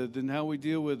deal with and how we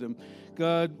deal with them.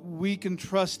 God, we can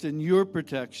trust in your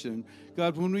protection.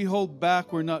 God, when we hold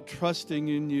back, we're not trusting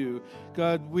in you.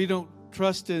 God, we don't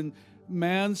trust in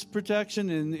man's protection,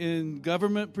 in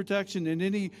government protection, in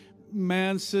any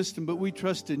man's system, but we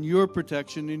trust in your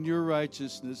protection, in your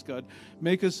righteousness, God.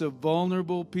 Make us a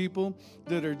vulnerable people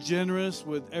that are generous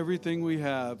with everything we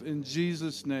have. In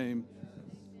Jesus' name.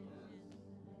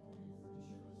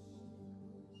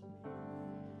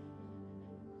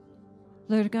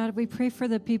 Lord God, we pray for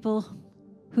the people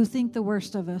who think the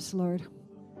worst of us, Lord.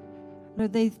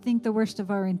 Lord, they think the worst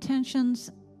of our intentions,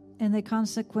 and they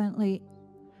consequently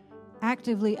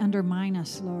actively undermine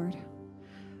us, Lord.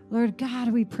 Lord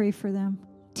God, we pray for them.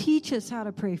 Teach us how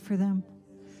to pray for them,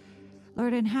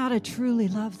 Lord, and how to truly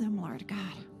love them, Lord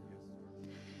God.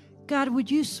 God, would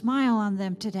you smile on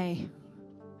them today?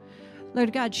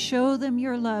 Lord God, show them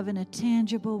your love in a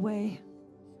tangible way.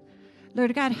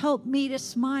 Lord God, help me to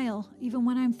smile even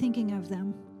when I'm thinking of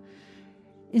them,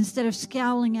 instead of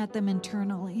scowling at them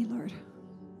internally, Lord.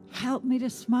 Help me to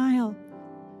smile,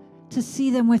 to see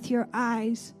them with your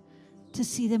eyes, to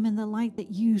see them in the light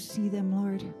that you see them,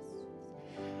 Lord.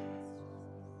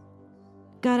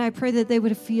 God, I pray that they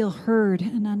would feel heard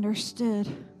and understood.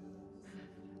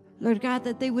 Lord God,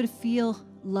 that they would feel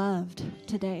loved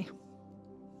today.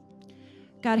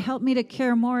 God, help me to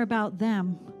care more about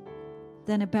them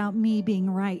than about me being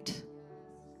right,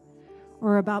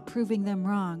 or about proving them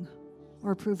wrong,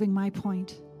 or proving my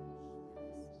point.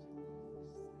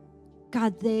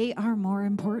 God, they are more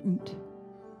important.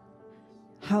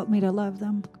 Help me to love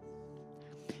them.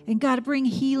 And God, bring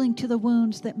healing to the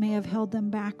wounds that may have held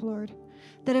them back, Lord,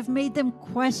 that have made them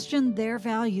question their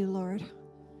value, Lord.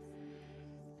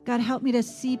 God, help me to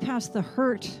see past the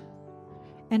hurt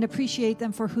and appreciate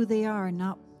them for who they are, and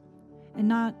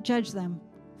not judge them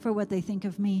for what they think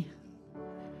of me.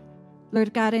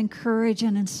 Lord God, encourage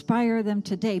and inspire them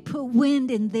today. Put wind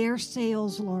in their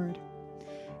sails, Lord.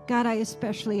 God, I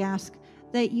especially ask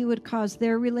that you would cause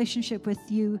their relationship with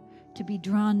you to be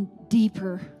drawn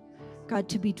deeper. God,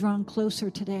 to be drawn closer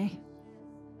today.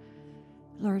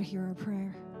 Lord, hear our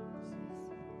prayer.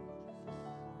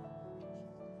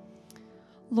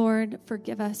 Lord,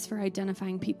 forgive us for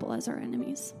identifying people as our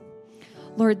enemies.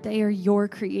 Lord, they are your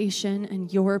creation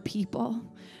and your people.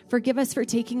 Forgive us for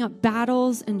taking up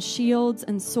battles and shields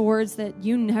and swords that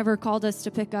you never called us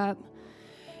to pick up.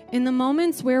 In the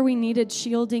moments where we needed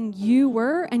shielding, you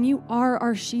were and you are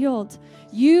our shield.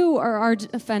 You are our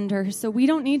defender, so we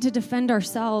don't need to defend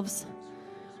ourselves.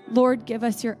 Lord, give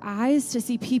us your eyes to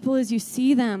see people as you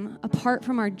see them, apart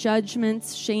from our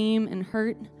judgments, shame, and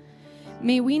hurt.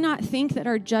 May we not think that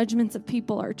our judgments of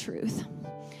people are truth.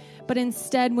 But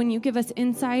instead, when you give us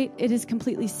insight, it is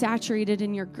completely saturated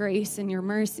in your grace and your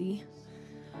mercy.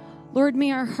 Lord,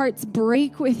 may our hearts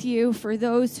break with you for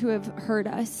those who have hurt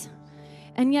us,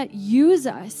 and yet use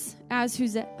us as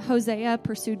Hosea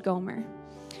pursued Gomer.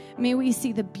 May we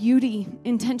see the beauty,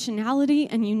 intentionality,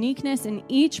 and uniqueness in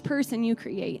each person you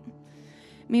create.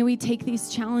 May we take these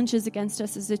challenges against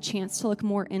us as a chance to look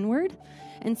more inward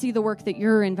and see the work that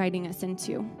you're inviting us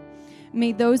into.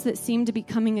 May those that seem to be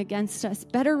coming against us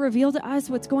better reveal to us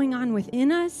what's going on within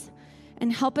us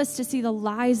and help us to see the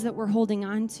lies that we're holding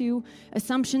on to,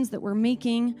 assumptions that we're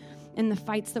making, and the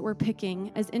fights that we're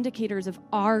picking as indicators of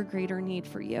our greater need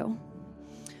for you.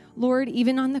 Lord,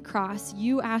 even on the cross,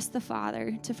 you asked the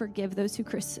Father to forgive those who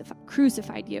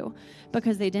crucified you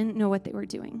because they didn't know what they were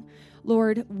doing.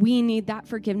 Lord, we need that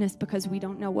forgiveness because we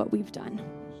don't know what we've done.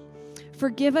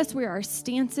 Forgive us where our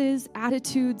stances,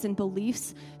 attitudes, and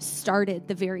beliefs started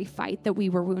the very fight that we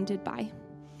were wounded by.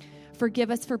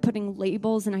 Forgive us for putting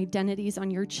labels and identities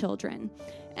on your children,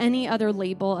 any other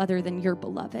label other than your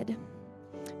beloved.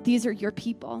 These are your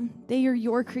people. They are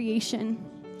your creation.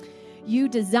 You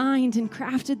designed and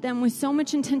crafted them with so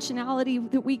much intentionality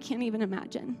that we can't even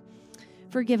imagine.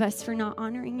 Forgive us for not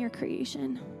honoring your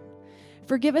creation.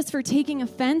 Forgive us for taking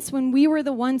offense when we were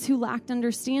the ones who lacked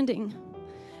understanding.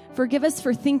 Forgive us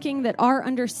for thinking that our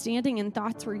understanding and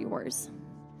thoughts were yours.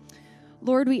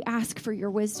 Lord, we ask for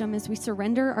your wisdom as we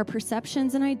surrender our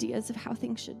perceptions and ideas of how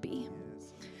things should be.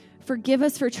 Forgive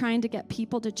us for trying to get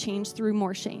people to change through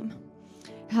more shame.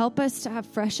 Help us to have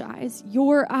fresh eyes,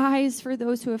 your eyes for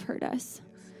those who have hurt us.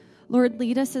 Lord,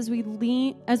 lead us as we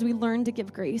learn to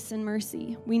give grace and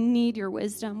mercy. We need your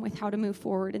wisdom with how to move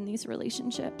forward in these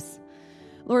relationships.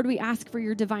 Lord, we ask for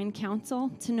your divine counsel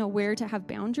to know where to have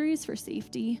boundaries for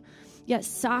safety, yet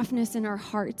softness in our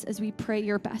hearts as we pray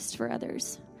your best for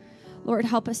others. Lord,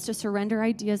 help us to surrender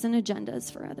ideas and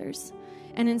agendas for others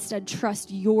and instead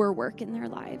trust your work in their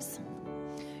lives.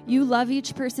 You love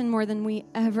each person more than we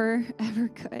ever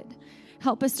could.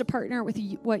 Help us to partner with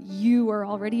what you are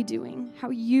already doing,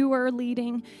 how you are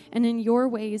leading, and in your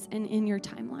ways and in your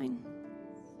timeline.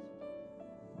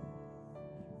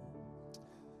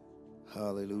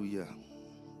 Hallelujah.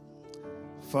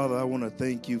 Father, I want to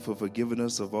thank you for forgiving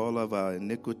us of all of our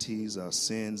iniquities, our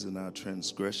sins, and our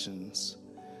transgressions.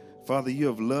 Father, you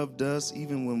have loved us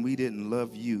even when we didn't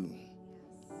love you.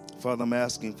 Father, I'm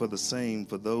asking for the same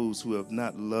for those who have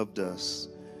not loved us,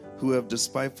 who have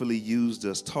despitefully used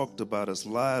us, talked about us,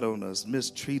 lied on us,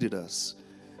 mistreated us,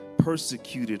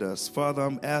 persecuted us. Father,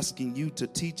 I'm asking you to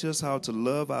teach us how to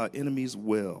love our enemies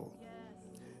well.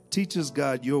 Teach us,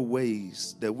 God, your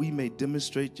ways, that we may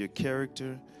demonstrate your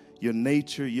character, your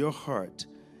nature, your heart.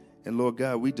 And Lord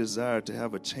God, we desire to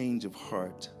have a change of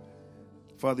heart.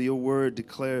 Father, your word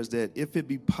declares that if it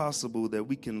be possible that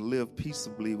we can live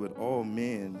peaceably with all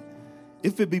men,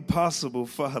 if it be possible,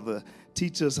 Father,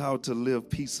 teach us how to live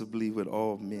peaceably with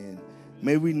all men.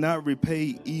 May we not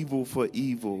repay evil for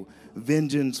evil,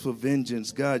 vengeance for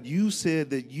vengeance. God, you said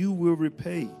that you will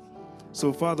repay.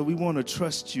 So, Father, we want to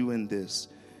trust you in this.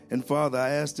 And, Father, I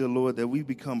ask, dear Lord, that we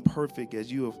become perfect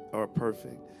as you are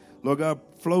perfect. Lord God,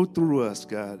 flow through us,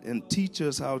 God, and teach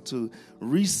us how to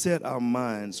reset our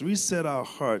minds, reset our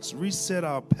hearts, reset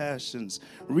our passions,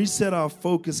 reset our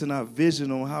focus and our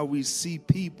vision on how we see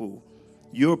people,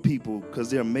 your people, because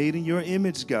they're made in your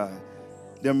image, God.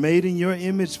 They're made in your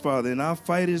image, Father, and our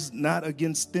fight is not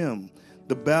against them.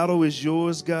 The battle is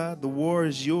yours, God. The war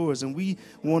is yours, and we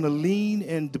want to lean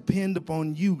and depend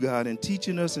upon you, God, in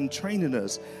teaching us and training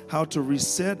us how to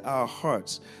reset our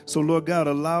hearts. So, Lord God,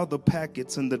 allow the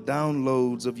packets and the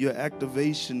downloads of your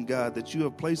activation, God, that you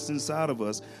have placed inside of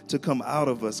us to come out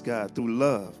of us, God, through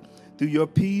love, through your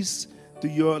peace,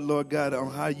 through your, Lord God,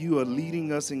 on how you are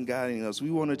leading us and guiding us.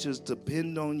 We want to just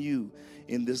depend on you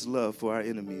in this love for our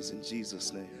enemies. In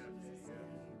Jesus' name.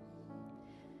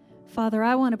 Father,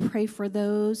 I want to pray for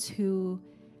those who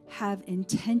have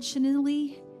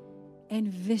intentionally and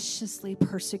viciously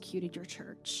persecuted your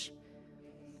church,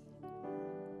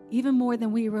 even more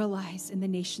than we realize in the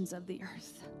nations of the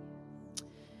earth.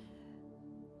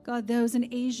 God, those in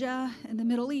Asia and the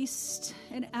Middle East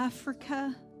and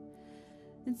Africa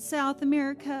and South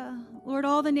America, Lord,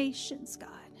 all the nations, God.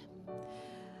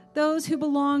 Those who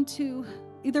belong to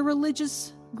either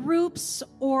religious groups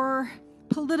or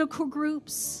political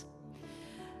groups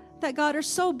that, God, are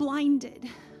so blinded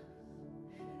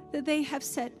that they have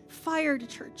set fire to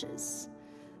churches,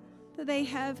 that they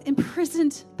have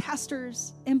imprisoned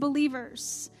pastors and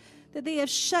believers, that they have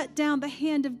shut down the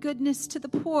hand of goodness to the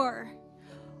poor,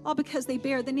 all because they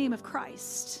bear the name of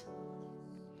Christ.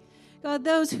 God,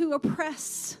 those who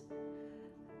oppress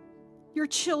your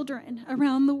children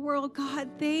around the world,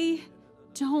 God, they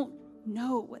don't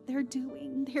know what they're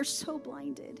doing. They're so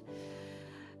blinded.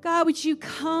 God, would you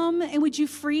come and would you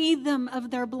free them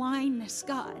of their blindness,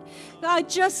 God? God,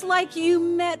 just like you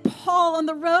met Paul on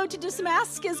the road to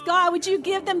Damascus, God, would you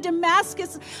give them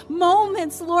Damascus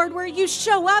moments, Lord, where you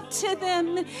show up to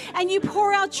them and you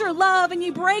pour out your love and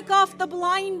you break off the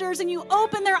blinders and you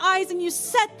open their eyes and you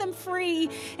set them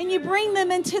free and you bring them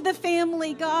into the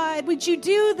family, God. Would you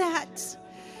do that?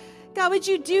 God, would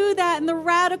you do that in the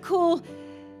radical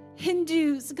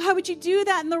Hindus? God, would you do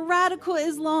that in the radical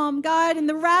Islam, God, in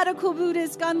the radical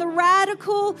Buddhists, God, in the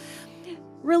radical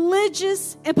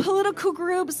religious and political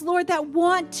groups, Lord, that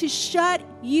want to shut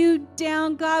you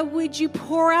down? God, would you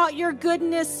pour out your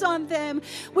goodness on them?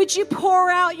 Would you pour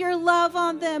out your love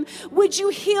on them? Would you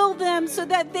heal them so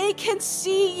that they can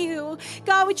see you?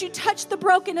 God, would you touch the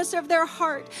brokenness of their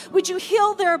heart? Would you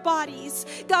heal their bodies?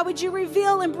 God, would you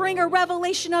reveal and bring a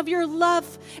revelation of your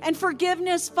love and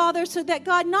forgiveness, Father, so that,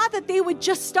 God, not that they would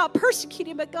just stop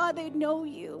persecuting, but, God, they'd know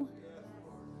you.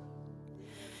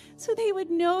 So they would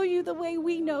know you the way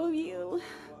we know you.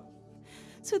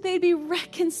 So they'd be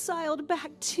reconciled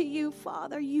back to you,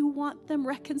 Father. You want them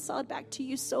reconciled back to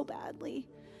you so badly.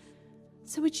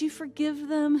 So would you forgive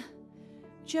them?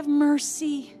 Would you have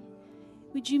mercy?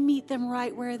 Would you meet them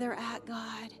right where they're at,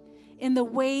 God, in the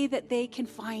way that they can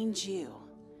find you?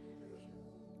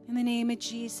 In the name of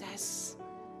Jesus,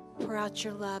 pour out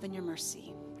your love and your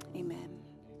mercy. Amen.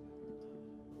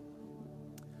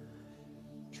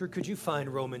 Drew, could you find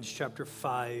Romans chapter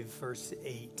 5, verse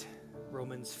 8?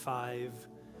 Romans 5,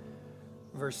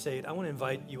 verse 8. I want to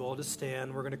invite you all to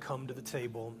stand. We're going to come to the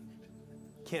table.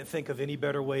 Can't think of any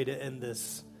better way to end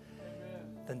this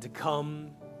than to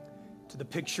come to the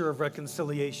picture of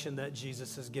reconciliation that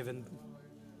Jesus has given.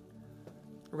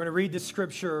 We're going to read the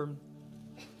scripture. I'm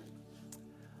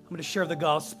going to share the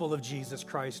gospel of Jesus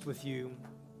Christ with you.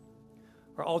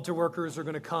 Our altar workers are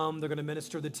going to come. They're going to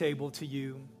minister the table to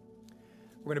you.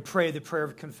 We're going to pray the prayer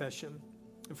of confession.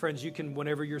 And friends, you can,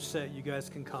 whenever you're set, you guys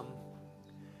can come.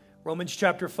 Romans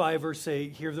chapter 5, verse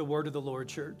 8, hear the word of the Lord,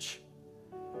 church.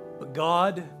 But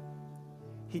God,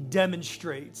 He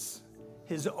demonstrates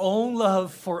His own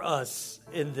love for us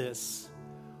in this.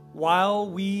 While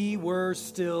we were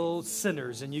still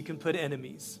sinners, and you can put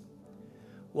enemies,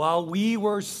 while we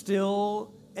were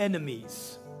still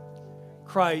enemies,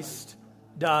 Christ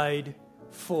died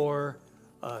for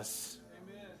us.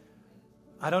 Amen.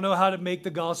 I don't know how to make the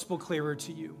gospel clearer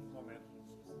to you.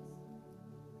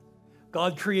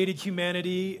 God created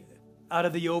humanity out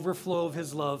of the overflow of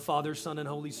His love, Father, Son, and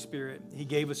Holy Spirit. He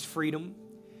gave us freedom.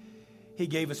 He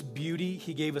gave us beauty.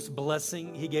 He gave us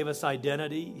blessing. He gave us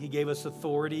identity. He gave us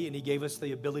authority, and He gave us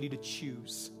the ability to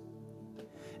choose.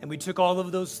 And we took all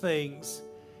of those things,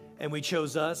 and we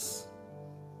chose us.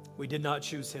 We did not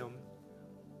choose Him.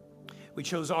 We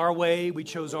chose our way. We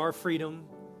chose our freedom.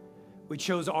 We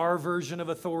chose our version of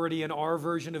authority and our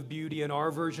version of beauty and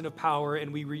our version of power,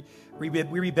 and we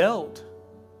rebelled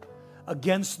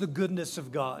against the goodness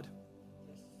of God.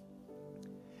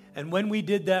 And when we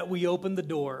did that, we opened the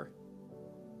door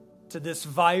to this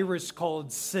virus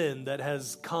called sin that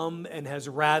has come and has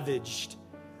ravaged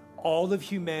all of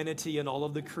humanity and all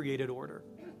of the created order.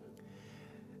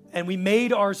 And we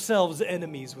made ourselves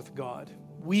enemies with God.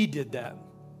 We did that.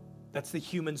 That's the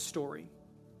human story.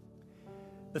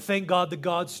 But thank God the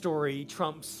God story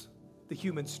trumps the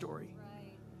human story.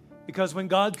 Because when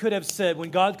God could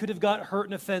have got hurt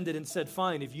and offended and said,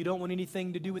 fine, if you don't want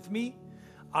anything to do with me,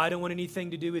 I don't want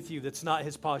anything to do with you. That's not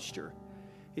His posture.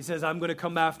 He says, I'm going to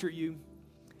come after you,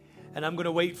 and I'm going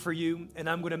to wait for you, and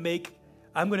I'm going to make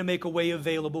a way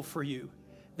available for you.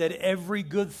 That every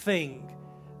good thing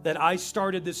that I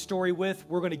started this story with,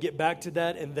 we're going to get back to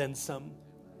that and then some.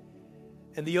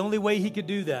 And the only way He could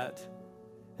do that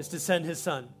is to send His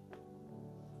Son.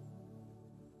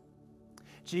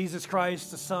 Jesus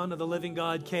Christ, the Son of the living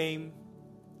God, came,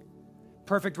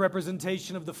 perfect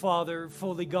representation of the Father,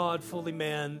 fully God, fully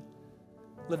man,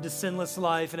 lived a sinless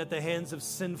life, and at the hands of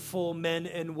sinful men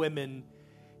and women,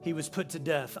 He was put to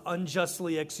death,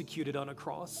 unjustly executed on a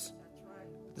cross.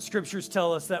 The scriptures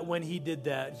tell us that when He did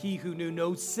that, He who knew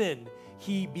no sin,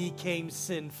 He became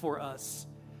sin for us,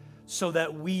 so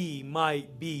that we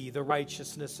might be the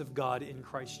righteousness of God in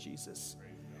Christ Jesus.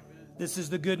 This is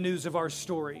the good news of our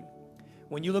story.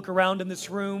 When you look around in this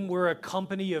room, we're a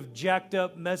company of jacked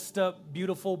up, messed up,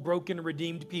 beautiful, broken,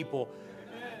 redeemed people.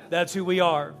 That's who we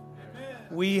are.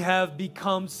 We have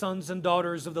become sons and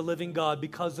daughters of the living God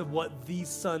because of what the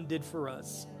Son did for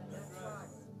us.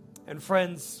 And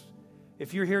friends,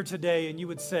 if you're here today and you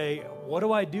would say, what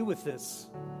do I do with this?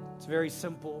 It's very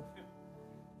simple.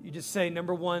 You just say,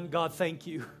 number one, God, thank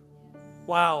you.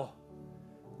 Wow.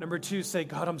 Number two, say,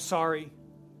 God, I'm sorry.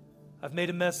 I've made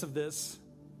a mess of this.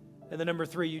 And then number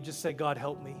three, you just say, God,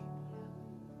 help me.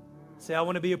 Say, I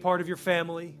want to be a part of your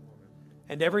family,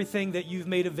 and everything that you've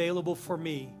made available for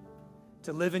me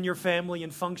to live in your family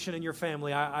and function in your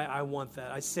family, I want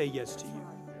that. I say yes to you.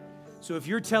 So if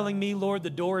you're telling me, Lord, the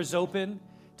door is open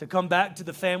to come back to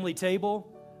the family table,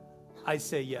 I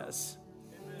say yes.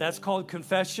 That's called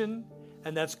confession,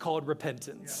 and that's called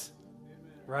repentance,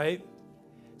 right?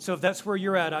 So if that's where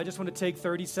you're at, I just want to take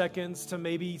 30 seconds to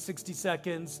maybe 60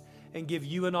 seconds and give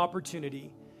you an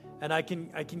opportunity. And I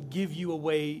can give you a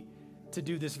way to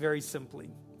do this very simply.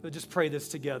 We'll just pray this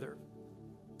together.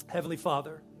 Heavenly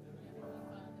Father,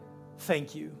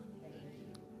 thank you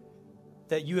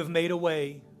that you have made a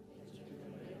way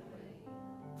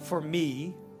for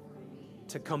me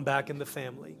to come back in the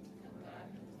family.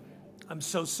 I'm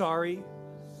so sorry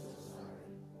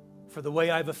for the way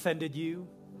I've offended you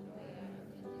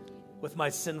with my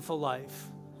sinful life.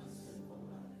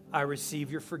 I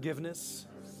receive your forgiveness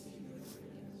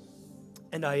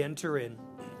and I enter in.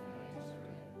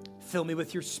 Fill me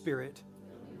with your Spirit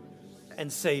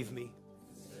and save me.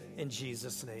 In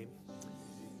Jesus' name,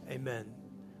 amen.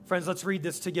 Friends, let's read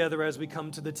this together as we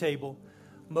come to the table.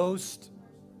 Most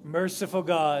Merciful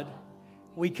God,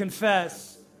 we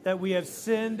confess that we have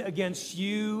sinned against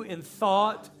you in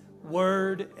thought,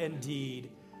 word, and deed,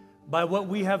 by what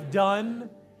we have done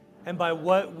and by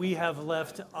what we have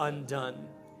left undone.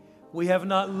 We have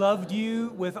not loved you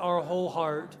with our whole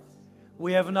heart.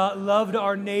 We have not loved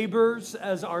our neighbors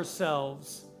as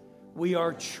ourselves. We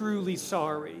are truly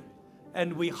sorry,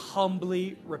 and we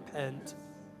humbly repent.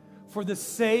 For the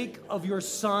sake of your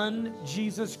Son,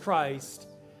 Jesus Christ,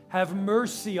 have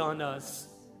mercy on us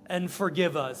and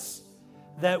forgive us,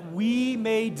 that we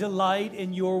may delight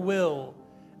in your will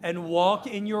and walk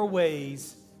in your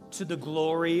ways to the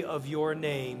glory of your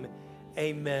name.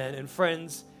 Amen. And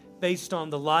friends, based on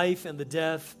the life and the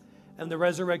death and the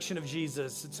resurrection of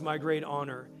Jesus, it's my great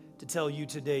honor to tell you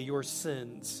today your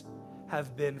sins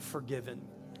have been forgiven.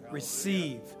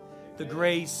 Receive the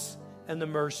grace and the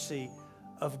mercy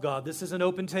of God. This is an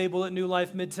open table at New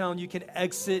Life Midtown. You can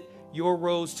exit your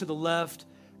rows to the left.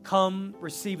 Come,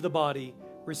 receive the body,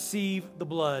 receive the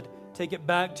blood. Take it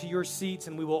back to your seats,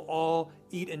 and we will all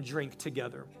eat and drink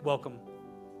together. Welcome.